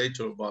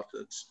later about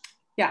it.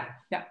 Yeah,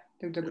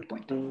 that's a good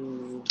point.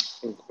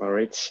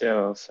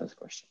 Mauricio has a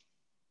question.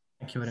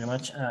 Thank you very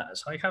much.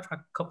 So I have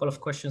a couple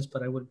of questions,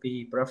 but I will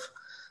be brief.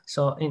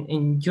 So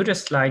in your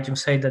slide, you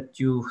say that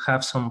you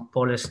have some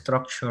pole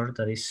structure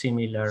that is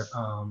similar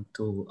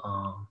to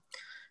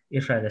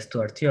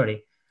Israel-Stewart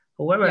theory.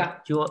 However,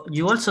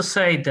 you also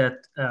say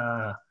that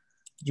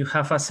you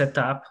have a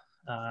setup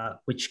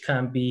which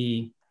can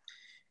be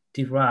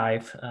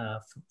derived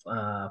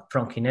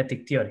from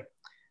kinetic theory.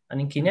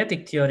 And in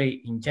kinetic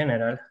theory in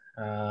general,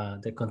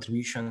 the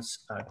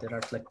contributions are, there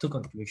are like two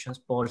contributions,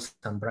 poles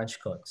and branch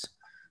codes.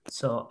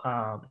 So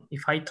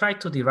if I try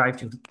to derive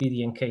the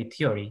BDNK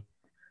theory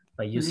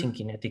by using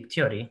kinetic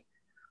theory,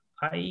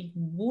 I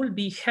will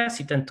be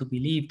hesitant to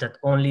believe that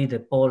only the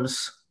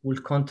poles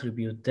will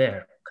contribute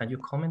there. Can you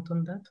comment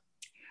on that?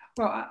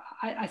 Well,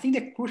 I think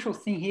the crucial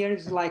thing here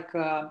is like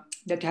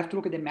that you have to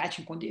look at the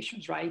matching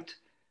conditions, right?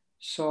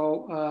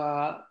 So,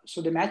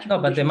 so the matching. No,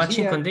 but the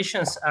matching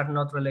conditions are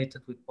not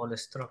related with pole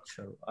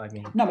structure. I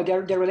mean, no, but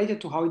they're related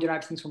to how you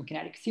derive things from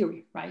kinetic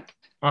theory, right?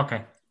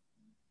 Okay.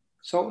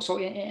 So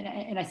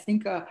and I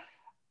think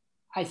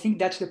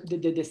that's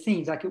the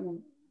thing. Like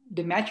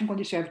the matching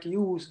conditions you have to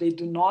use, they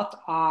do not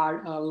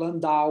are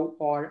Landau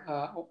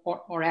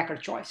or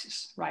Eckert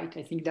choices, right?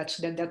 I think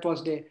that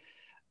was the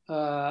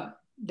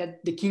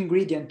the key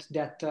ingredient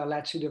that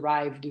lets you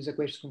derive these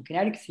equations from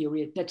kinetic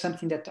theory. That's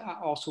something that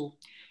also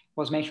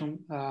was mentioned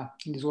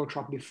in this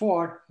workshop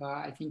before.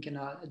 I think in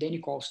Danny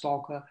Cole's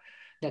talk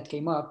that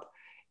came up.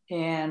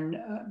 And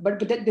but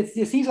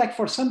the things like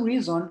for some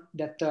reason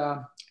that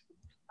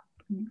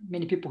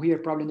many people here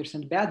probably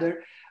understand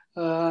better.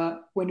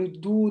 When you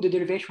do the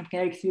derivation from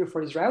kinetic theory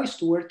for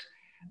Israeli-Stewart,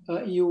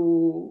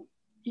 you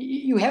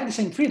have the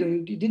same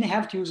freedom. You didn't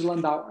have to use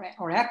Landau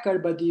or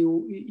Eckert, but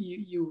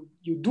you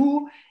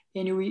do,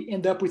 and you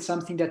end up with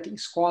something that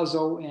is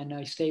causal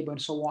and stable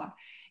and so on.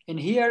 And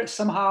here,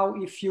 somehow,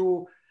 if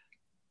you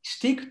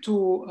stick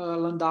to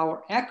Landau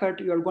or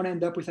Eckert, you are going to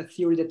end up with a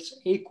theory that's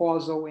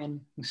acausal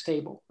and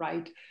unstable,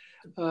 right?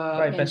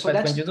 Right, but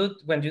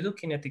when you do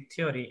kinetic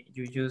theory,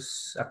 you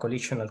use a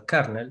collisional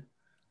kernel.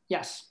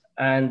 Yes.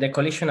 And the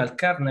collisional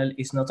kernel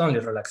is not only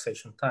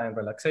relaxation time.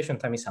 Relaxation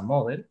time is a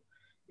model.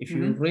 If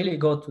you really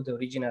go to the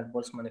original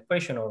Boltzmann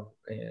equation or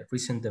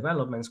recent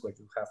developments where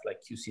you have like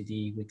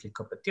QCD, weakly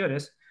coupled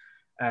theories,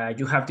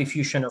 you have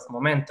diffusion of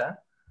momenta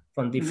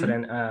from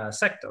different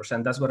sectors.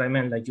 And that's what I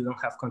meant, like you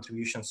don't have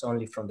contributions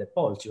only from the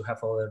poles. You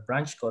have other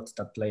branch codes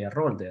that play a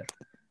role there.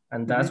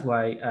 And that's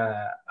why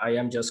I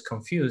am just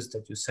confused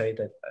that you say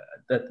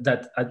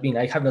that I mean,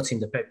 I have not seen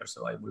the paper,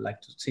 so I would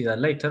like to see that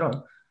later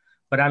on.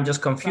 But I'm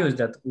just confused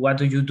that what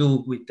do you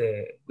do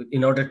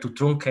in order to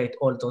truncate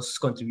all those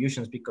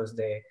contributions, because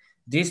the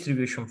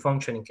distribution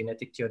function in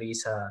kinetic theory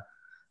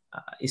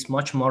is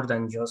much more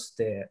than just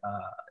the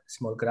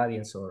small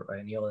gradients or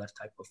any other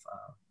type of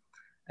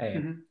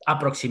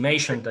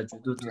approximation that you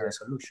do to the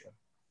solution.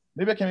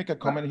 Maybe I can make a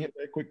comment here,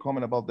 a quick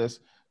comment about this.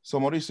 So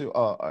Mauricio,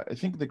 I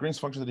think the Green's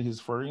function that he's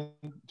referring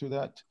to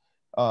that,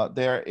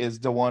 there is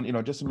the one,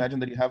 just imagine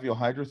that you have your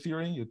hydro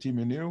theory, your T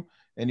mu nu,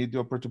 and you do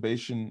a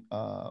perturbation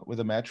with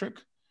a metric,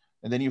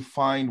 and then you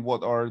find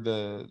what are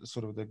the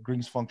sort of the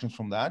Green's functions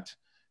from that.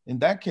 In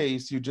that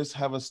case, you just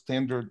have a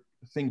standard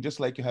thing, just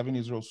like you have in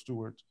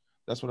Israel-Stewart.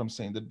 That's what I'm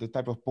saying. The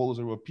type of poles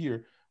that will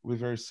appear will be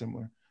very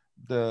similar.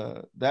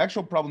 The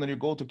actual problem that you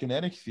go to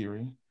kinetic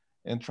theory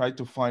and try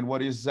to find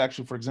what is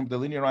actually, for example,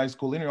 the linearized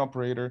collinear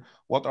operator,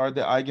 what are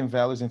the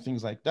eigenvalues and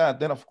things like that,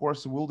 then of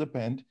course it will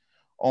depend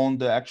on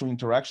the actual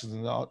interactions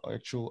and the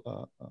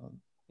actual.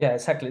 Yeah,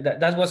 exactly.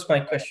 That was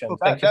my question. So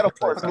that of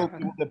course will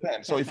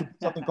depend. So if it's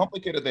something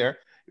complicated there,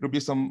 it'll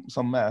be some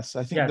mess.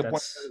 I think the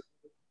point.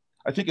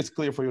 I think it's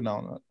clear for you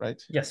now,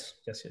 right? Yes.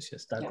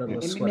 That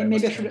was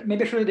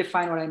maybe I should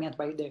define what I meant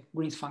by the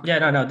Green's function.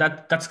 Yeah, no,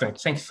 that's great.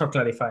 Thanks for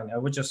clarifying. I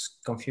was just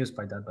confused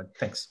by that, but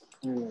thanks.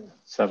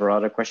 Several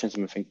other questions.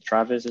 I think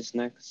Travis is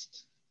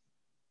next.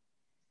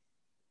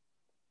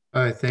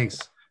 Hi,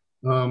 thanks.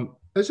 I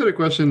just had a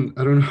question.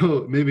 I don't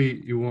know,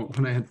 maybe you won't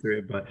want to answer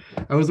it, but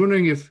I was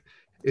wondering if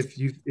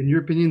you, in your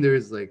opinion,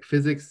 there's like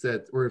physics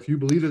that, or if you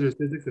believe that there's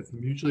physics that's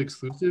mutually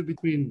exclusive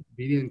between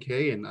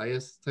BDNK and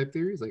IS type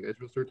theories, like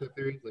Israel-Stewart type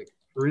theories. Like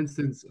for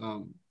instance,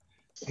 the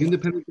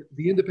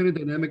independent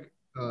dynamic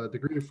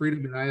degree of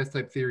freedom in IS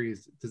type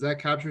theories, does that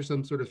capture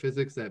some sort of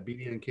physics that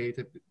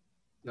BDNK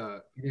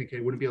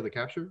wouldn't be able to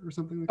capture or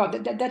something like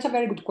that? That's a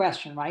very good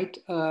question, right?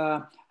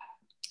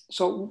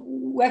 So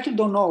we actually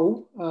don't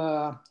know,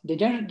 the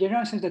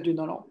general sense that we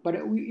don't know, but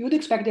you would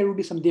expect there will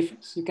be some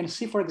difference. You can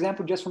see, for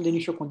example, just from the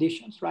initial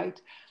conditions, right?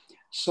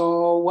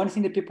 So one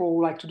thing that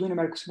people like to do in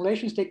numerical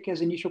simulations, take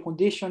as initial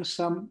condition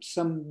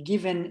some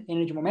given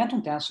energy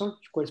momentum tensor,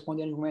 which corresponds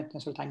to energy momentum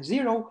tensor times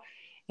 0,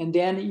 and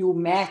then you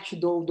match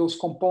those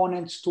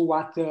components to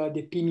what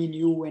the P min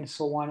U and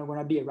so on are going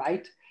to be,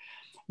 right?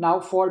 Now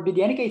for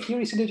BDNK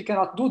theory, you see that you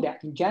cannot do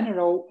that. In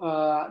general,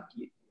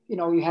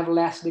 you have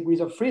less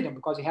degrees of freedom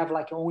because you have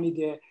like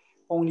only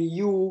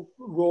U,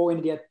 rho,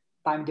 and the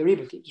time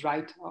derivatives,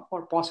 right?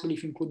 Or possibly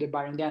if you include the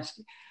baryon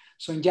density.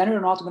 So in general,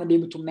 you're not going to be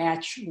able to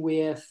match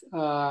with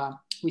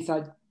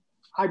an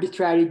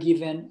arbitrary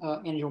given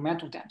energy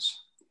momentum tensor.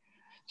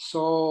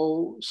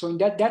 So in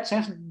that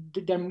sense,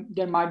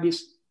 there might be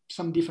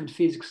some different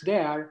physics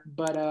there.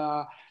 But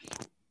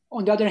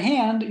on the other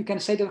hand, you can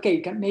say that,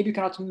 okay, maybe you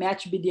cannot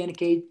match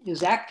BDNK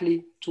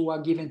exactly to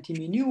a given T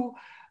min U,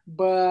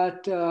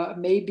 but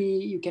maybe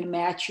you can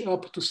match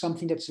up to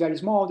something that's very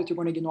small that you're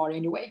going to ignore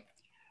anyway.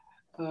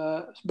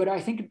 But I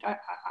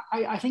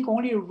think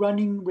only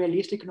running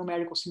realistic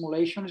numerical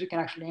simulations you can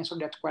actually answer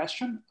that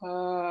question.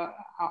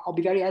 I'll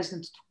be very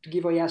hesitant to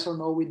give a yes or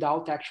no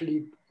without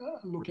actually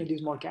looking at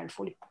this more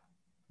carefully.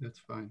 That's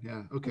fine.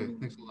 Yeah. Okay.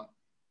 Thanks a lot.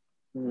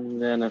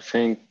 And then I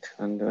think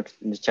in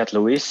the chat,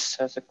 Luis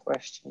has a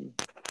question.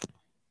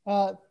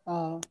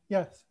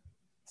 Yes.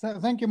 So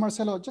thank you,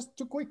 Marcelo. Just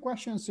two quick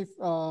questions, if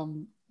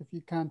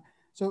you can.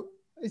 So,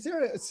 is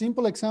there a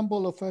simple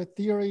example of a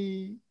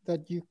theory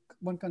that you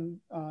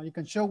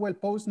can show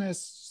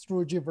well-posedness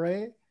through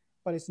Givray,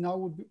 but it's not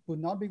would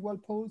not be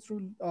well-posed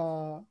through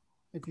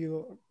if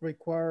you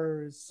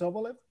require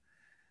Sobolev?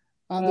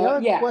 And the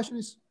other question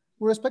is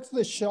with respect to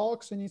the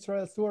shocks in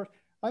Israel Thor.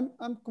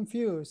 I'm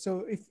confused.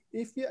 So if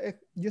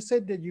you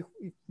said that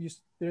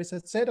there is a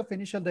set of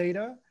initial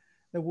data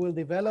that will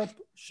develop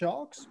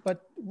shocks, but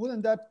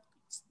wouldn't that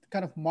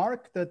kind of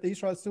mark that the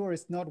Israel Thor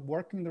is not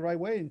working the right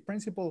way? In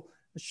principle,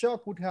 the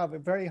shock would have a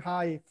very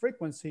high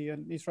frequency,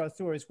 and Israel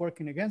Thor is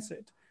working against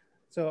it.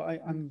 So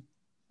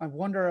I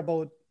wonder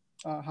about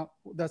how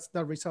that's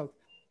the result.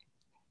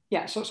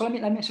 Yeah. So let me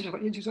answer.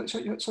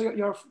 So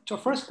your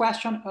first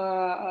question,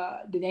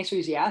 the answer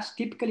is yes.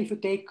 Typically, if you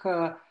take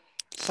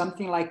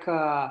something like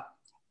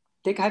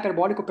take a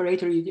hyperbolic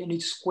operator, you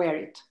need to square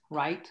it,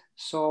 right?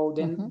 So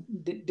then,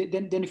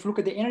 then if you look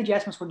at the energy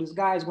estimates for this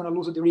guy, it's going to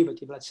lose a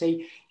derivative. Let's say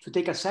if you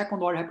take a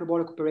second order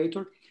hyperbolic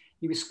operator,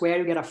 you square,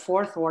 you get a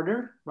fourth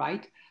order,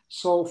 right?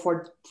 So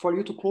for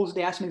you to close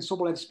the estimate in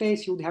Sobolev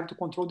space, you would have to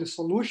control the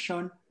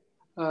solution,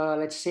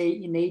 let's say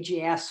in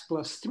AGS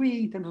plus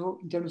 3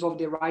 in terms of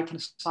the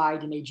right-hand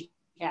side in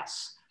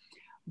AGS.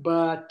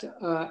 But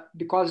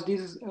because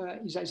this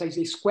is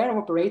a square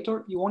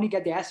operator, you only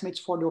get the estimates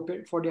for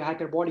the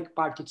hyperbolic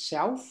part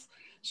itself.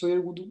 So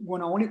you would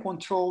want to only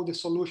control the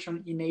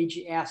solution in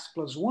AGS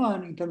plus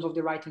 1 in terms of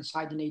the right-hand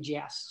side in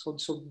AGS.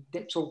 So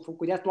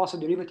with that loss of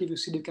derivative, you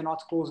see that you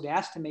cannot close the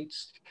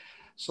estimates.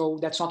 So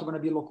that's not going to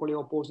be locally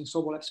opposed in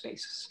Sobolev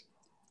spaces.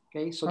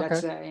 Okay, so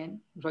that's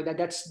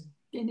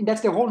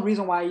that's the whole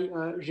reason why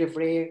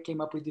Givray came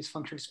up with these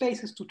functional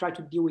spaces, to try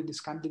to deal with this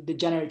kind of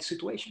degenerate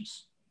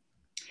situations.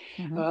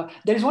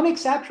 There is one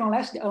exception,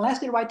 unless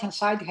the right-hand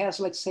side has,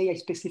 let's say, a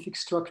specific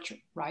structure,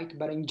 right?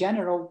 But in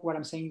general, what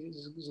I'm saying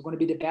is going to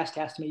be the best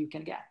estimate you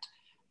can get,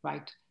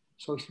 right?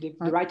 So if the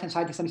right-hand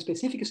side has some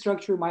specific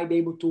structure, you might be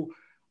able to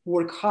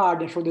work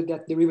hard and show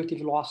that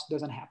derivative loss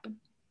doesn't happen.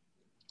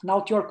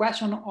 Now, to your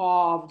question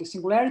of the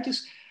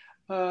singularities,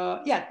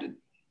 yeah,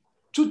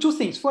 two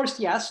things. First,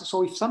 yes.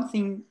 So if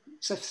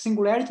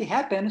singularity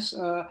happens,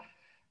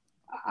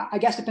 I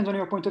guess it depends on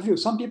your point of view.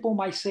 Some people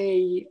might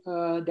say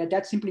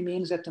that simply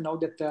means that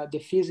the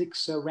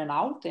physics ran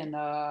out, and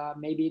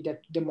maybe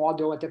that the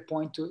model at that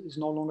point is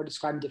no longer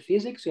describing the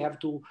physics. You have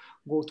to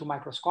go to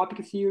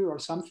microscopic theory or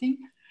something.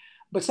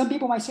 But some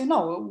people might say,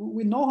 no,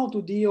 we know how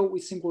to deal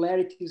with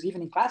singularities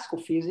even in classical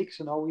physics.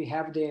 We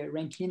have the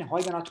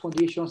Rankine-Huygens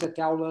conditions that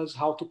tell us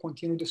how to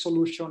continue the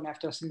solution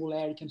after a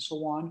singularity and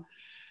so on.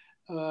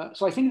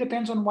 So I think it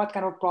depends on what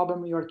kind of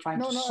problem you're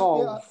trying to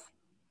solve. Yeah.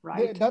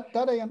 Right.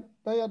 That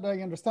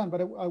I understand,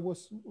 but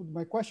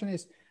my question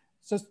is,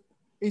 so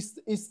is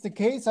it the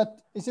case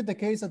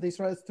that the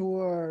Israel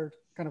Thor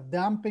kind of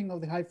damping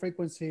of the high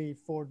frequency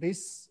for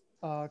these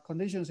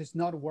conditions is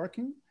not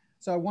working?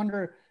 So I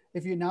wonder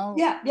if you now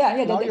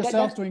allow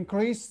yourself to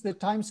increase the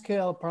time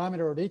scale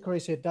parameter or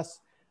decrease it.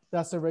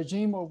 That's a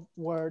regime of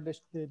where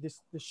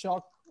the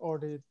shock or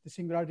the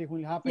singularity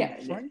will happen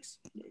shrinks.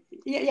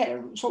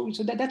 So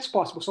that's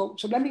possible.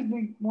 So let me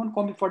make one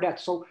comment for that.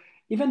 So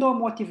even though I'm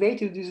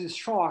motivated to use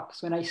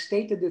shocks, when I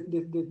stated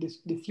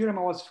the theorem,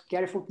 I was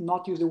careful to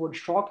not use the word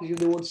shock, use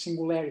the word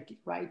singularity,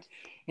 right?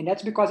 And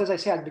that's because, as I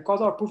said, because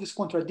our proof is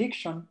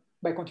contradiction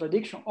by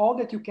contradiction, all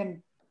that you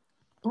can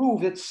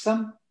prove that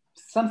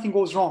something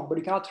goes wrong, but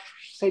you cannot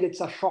say that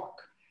it's a shock.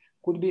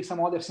 Could be some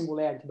other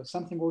singularity, but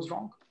something goes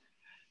wrong.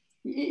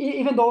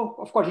 Even though,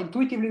 of course,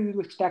 intuitively we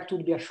would expect it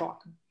to be a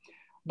shock.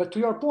 But to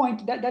your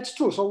point, that's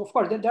true. So of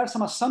course, there are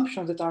some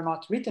assumptions that are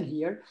not written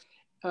here.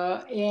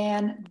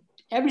 And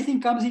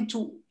everything comes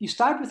into, you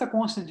start with a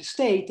constant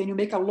state and you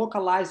make a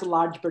localized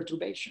large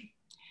perturbation.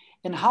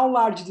 And how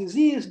large this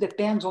is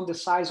depends on the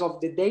size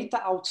of the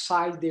data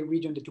outside the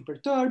region that you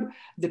perturb,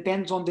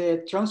 depends on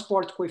the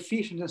transport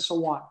coefficient and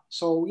so on.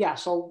 So yeah,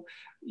 so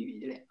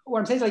what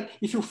I'm saying is, like,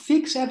 if you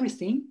fix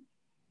everything,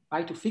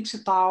 right, you fix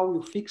tau,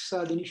 you fix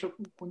the initial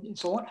and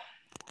so on,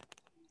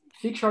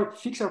 fix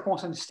your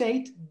constant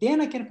state,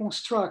 then I can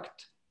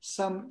construct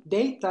some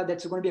data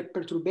that's going to be a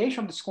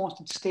perturbation of this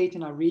constant state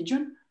in a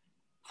region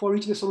for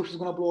which the solution is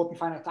going to blow up in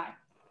finite time,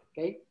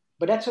 okay?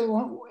 But that's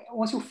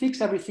once you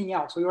fix everything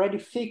else. So you already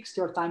fixed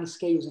your time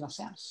scales in a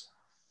sense.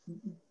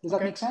 Does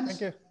that make sense?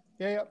 Thank you.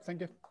 Yeah,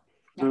 thank you.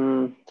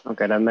 Yeah.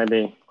 Okay, then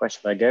maybe a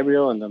question by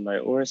Gabriel, and then by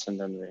Urs, and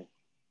then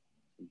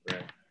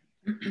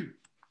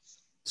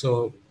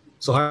So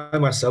hi,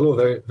 Marcelo.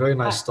 Very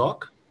nice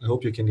talk. I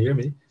hope you can hear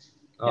me.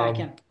 Yeah, I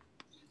can.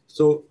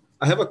 So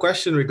I have a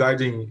question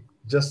regarding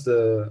just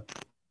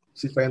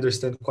see if I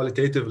understand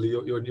qualitatively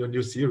your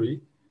new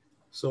theory.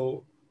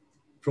 So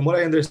from what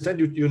I understand,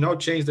 you now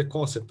change the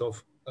concept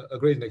of a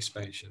gradient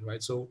expansion,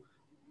 right? So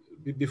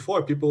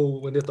before,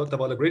 people, when they talked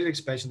about a gradient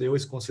expansion, they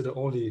always consider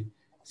only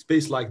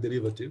space-like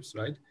derivatives,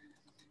 right?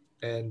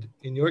 And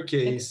in your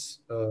case,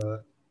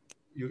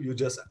 you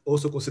just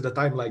also consider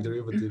time-like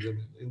derivatives,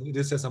 and in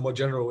this sense, a more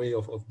general way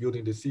of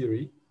building the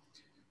theory.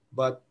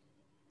 But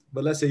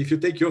let's say if you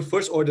take your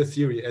first order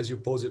theory as you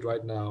pose it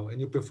right now, and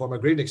you perform a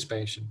gradient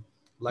expansion,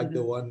 like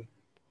the one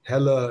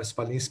Helle,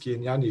 Spalinsky,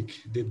 and Yannick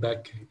did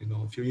back,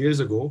 a few years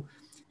ago,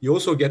 you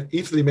also get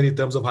infinitely many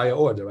terms of higher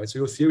order, right? So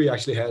your theory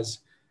actually has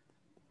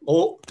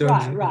all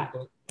terms,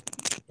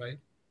 right?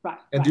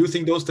 And do you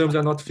think those terms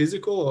are not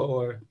physical,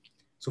 or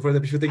so for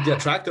example, if you take the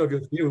attractor of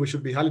your theory, which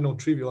should be highly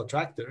non-trivial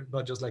attractor,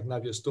 not just like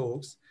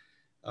Navier-Stokes,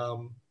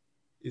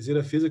 is it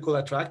a physical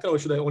attractor, or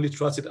should I only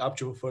trust it up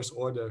to first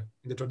order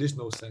in the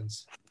traditional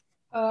sense?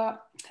 I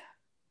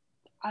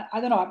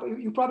don't know.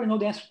 You probably know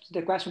the answer to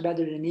the question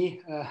better than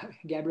me,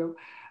 Gabriel.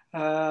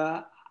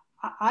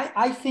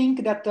 I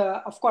think that,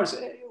 of course,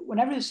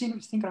 whenever you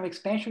think of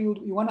expansion,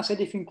 you want to say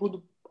that if you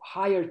include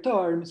higher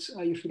terms,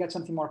 you should get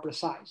something more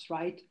precise,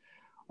 right?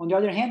 On the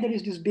other hand, there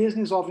is this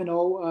business of,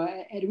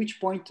 at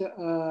which point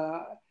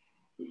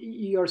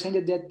you're saying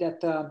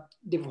that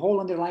the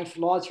whole underlying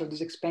philosophy of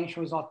this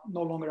expansion is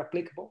no longer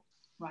applicable,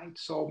 right?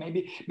 So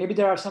maybe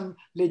there are some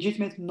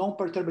legitimate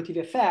non-perturbative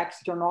effects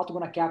that you're not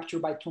going to capture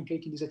by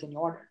truncating this at any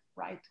order,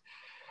 right?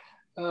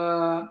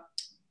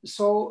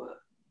 So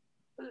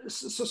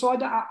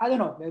I don't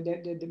know.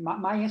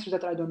 My answer is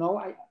that I don't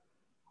know.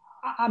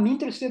 I'm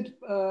interested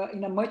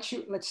in a much,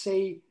 let's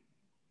say,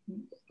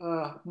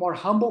 more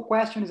humble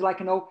question is like,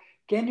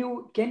 can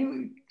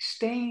you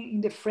stay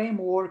in the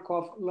framework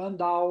of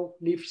Landau,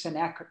 Lifshitz, and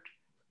Eckert,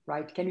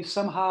 right? Can you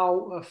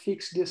somehow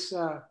fix this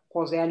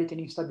causality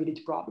and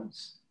instability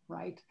problems,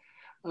 right?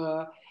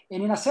 And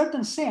in a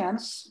certain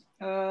sense,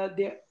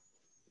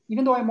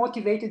 even though I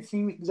motivated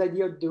things with this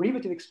idea of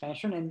derivative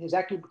expansion, and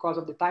exactly because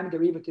of the time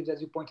derivatives,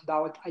 as you pointed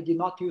out, I did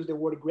not use the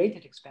word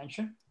gradient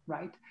expansion,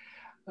 right?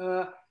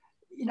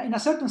 In a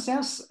certain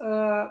sense,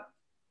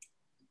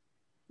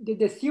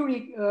 the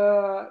theory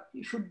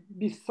should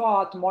be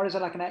thought more as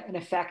like an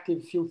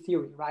effective field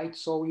theory, right?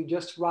 So you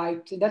just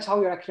write, and that's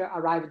how you actually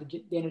arrive at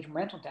the energy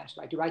momentum tensor,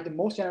 right? You write the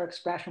most general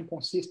expression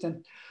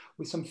consistent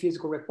with some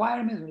physical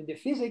requirements in the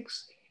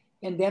physics,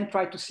 and then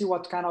try to see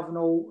what kind of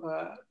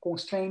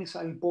constraints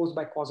are imposed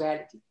by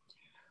causality.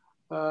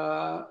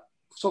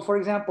 So for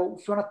example,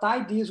 if you want to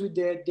tie this with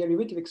the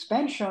derivative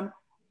expansion,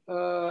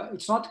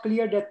 it's not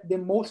clear that the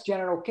most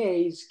general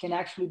case can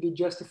actually be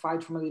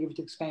justified from a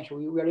derivative expansion.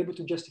 We were able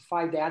to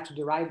justify that, to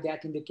derive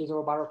that in the case of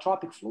a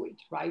barotropic fluid,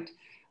 right?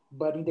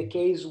 But in the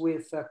case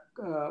with a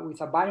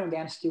baryon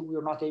density, we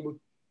weren't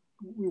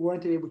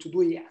able to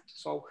do it yet.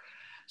 So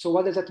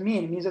what does that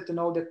mean? It means that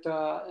that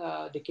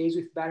the case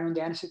with baryon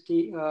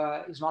density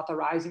is not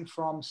arising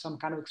from some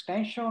kind of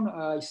expansion.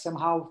 It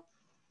somehow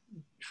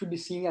should be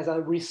seen as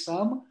a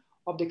resum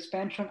of the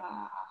expansion.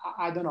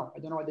 I don't know. I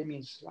don't know what that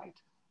means, right?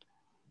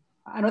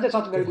 I know that's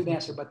not a very good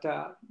answer, but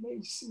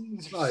it's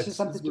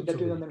something that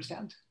you don't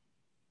understand.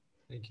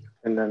 Thank you.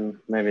 And then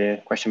maybe a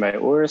question by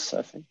Urs,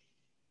 I think.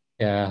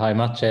 Yeah, hi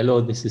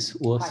Marcelo, this is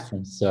Urs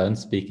from CERN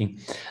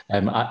speaking.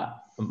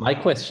 My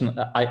question,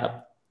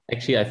 I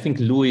think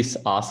Luis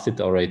asked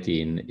it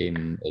already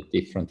in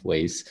different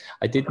ways.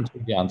 I didn't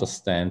really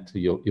understand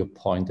your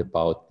point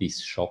about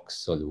these shock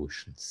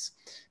solutions,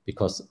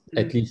 because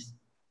at least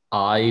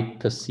I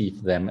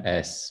perceive them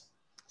as,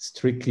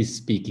 strictly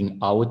speaking,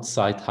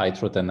 outside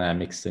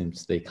hydrodynamics,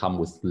 since they come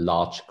with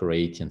large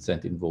gradients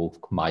and involve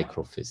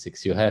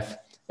microphysics. You have,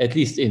 at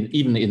least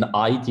even in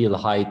ideal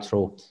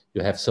hydro,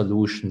 you have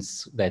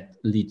solutions that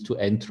lead to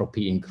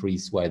entropy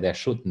increase where there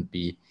shouldn't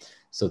be.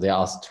 So there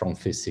are strong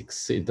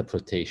physics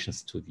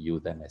interpretations to view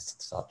them as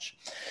such.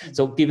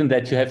 So given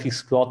that you have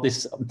explored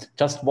this,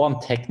 just one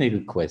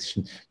technical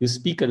question. You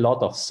speak a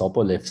lot of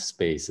Sobolev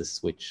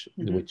spaces, which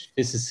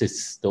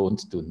physicists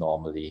don't do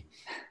normally.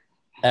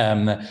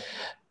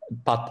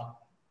 But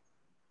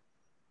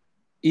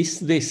is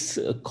this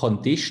a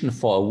condition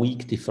for a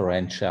weak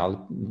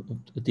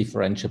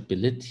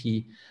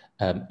differentiability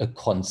a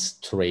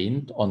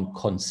constraint on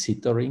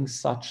considering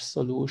such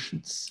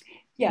solutions?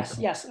 Yes,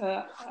 yes.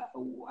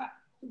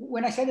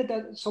 When I said that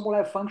the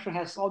Sobolev function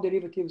has all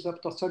derivatives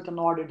up to a certain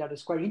order that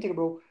is square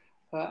integrable,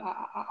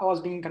 I was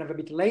being kind of a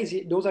bit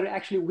lazy. Those are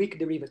actually weak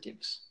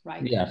derivatives,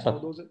 right? Yeah, so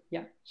those are,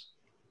 yeah.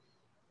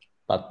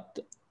 But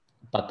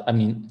I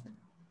mean,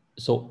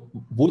 so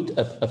would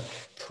a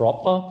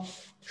proper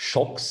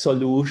shock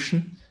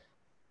solution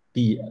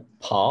be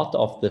part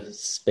of the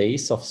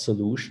space of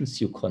solutions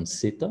you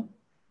consider?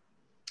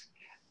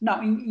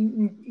 No,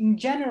 in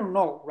general,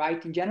 no,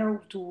 right? In general,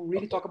 to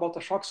really talk about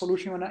a shock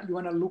solution, you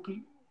want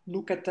to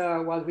look at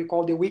what we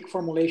call the weak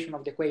formulation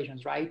of the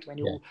equations, right? When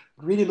you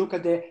really look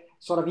at the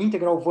sort of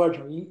integral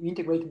version, you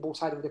integrate both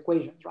sides of the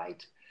equations,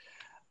 right?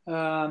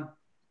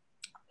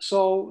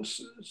 So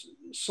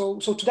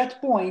to that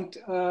point,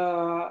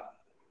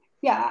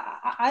 yeah,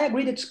 I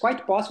agree that it's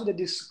quite possible that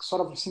this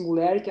sort of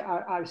singularity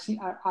are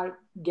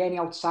getting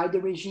outside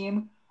the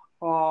regime.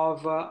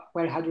 of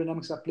where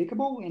hydrodynamics is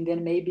applicable, and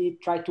then maybe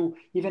try to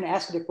even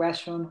ask the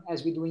question,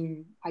 as we do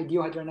in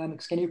ideal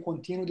hydrodynamics, can you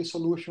continue the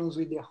solutions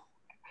with the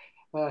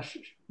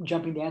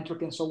jumping the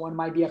entropy and so on?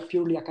 Might be a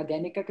purely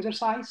academic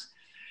exercise.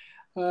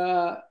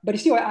 But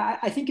still,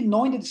 I think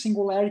knowing that the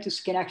singularities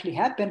can actually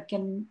happen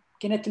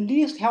can at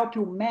least help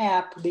you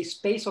map the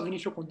space of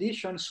initial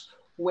conditions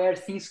where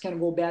things can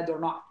go bad or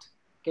not.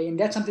 Okay, and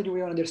that's something that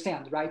we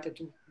understand, right?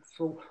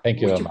 So thank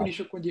you very much.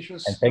 Initial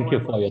conditions. And thank you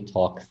for your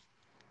talk.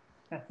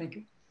 Yeah, thank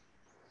you.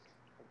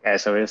 Okay,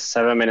 so we're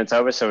 7 minutes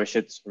over, so we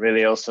should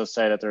really also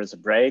say that there is a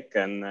break,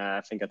 and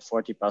I think at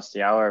 40 past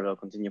the hour, we'll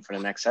continue for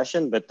the next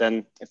session. But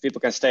then if people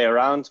can stay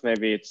around,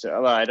 maybe it's,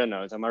 well, I don't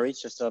know,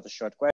 Amaricio still have a short question.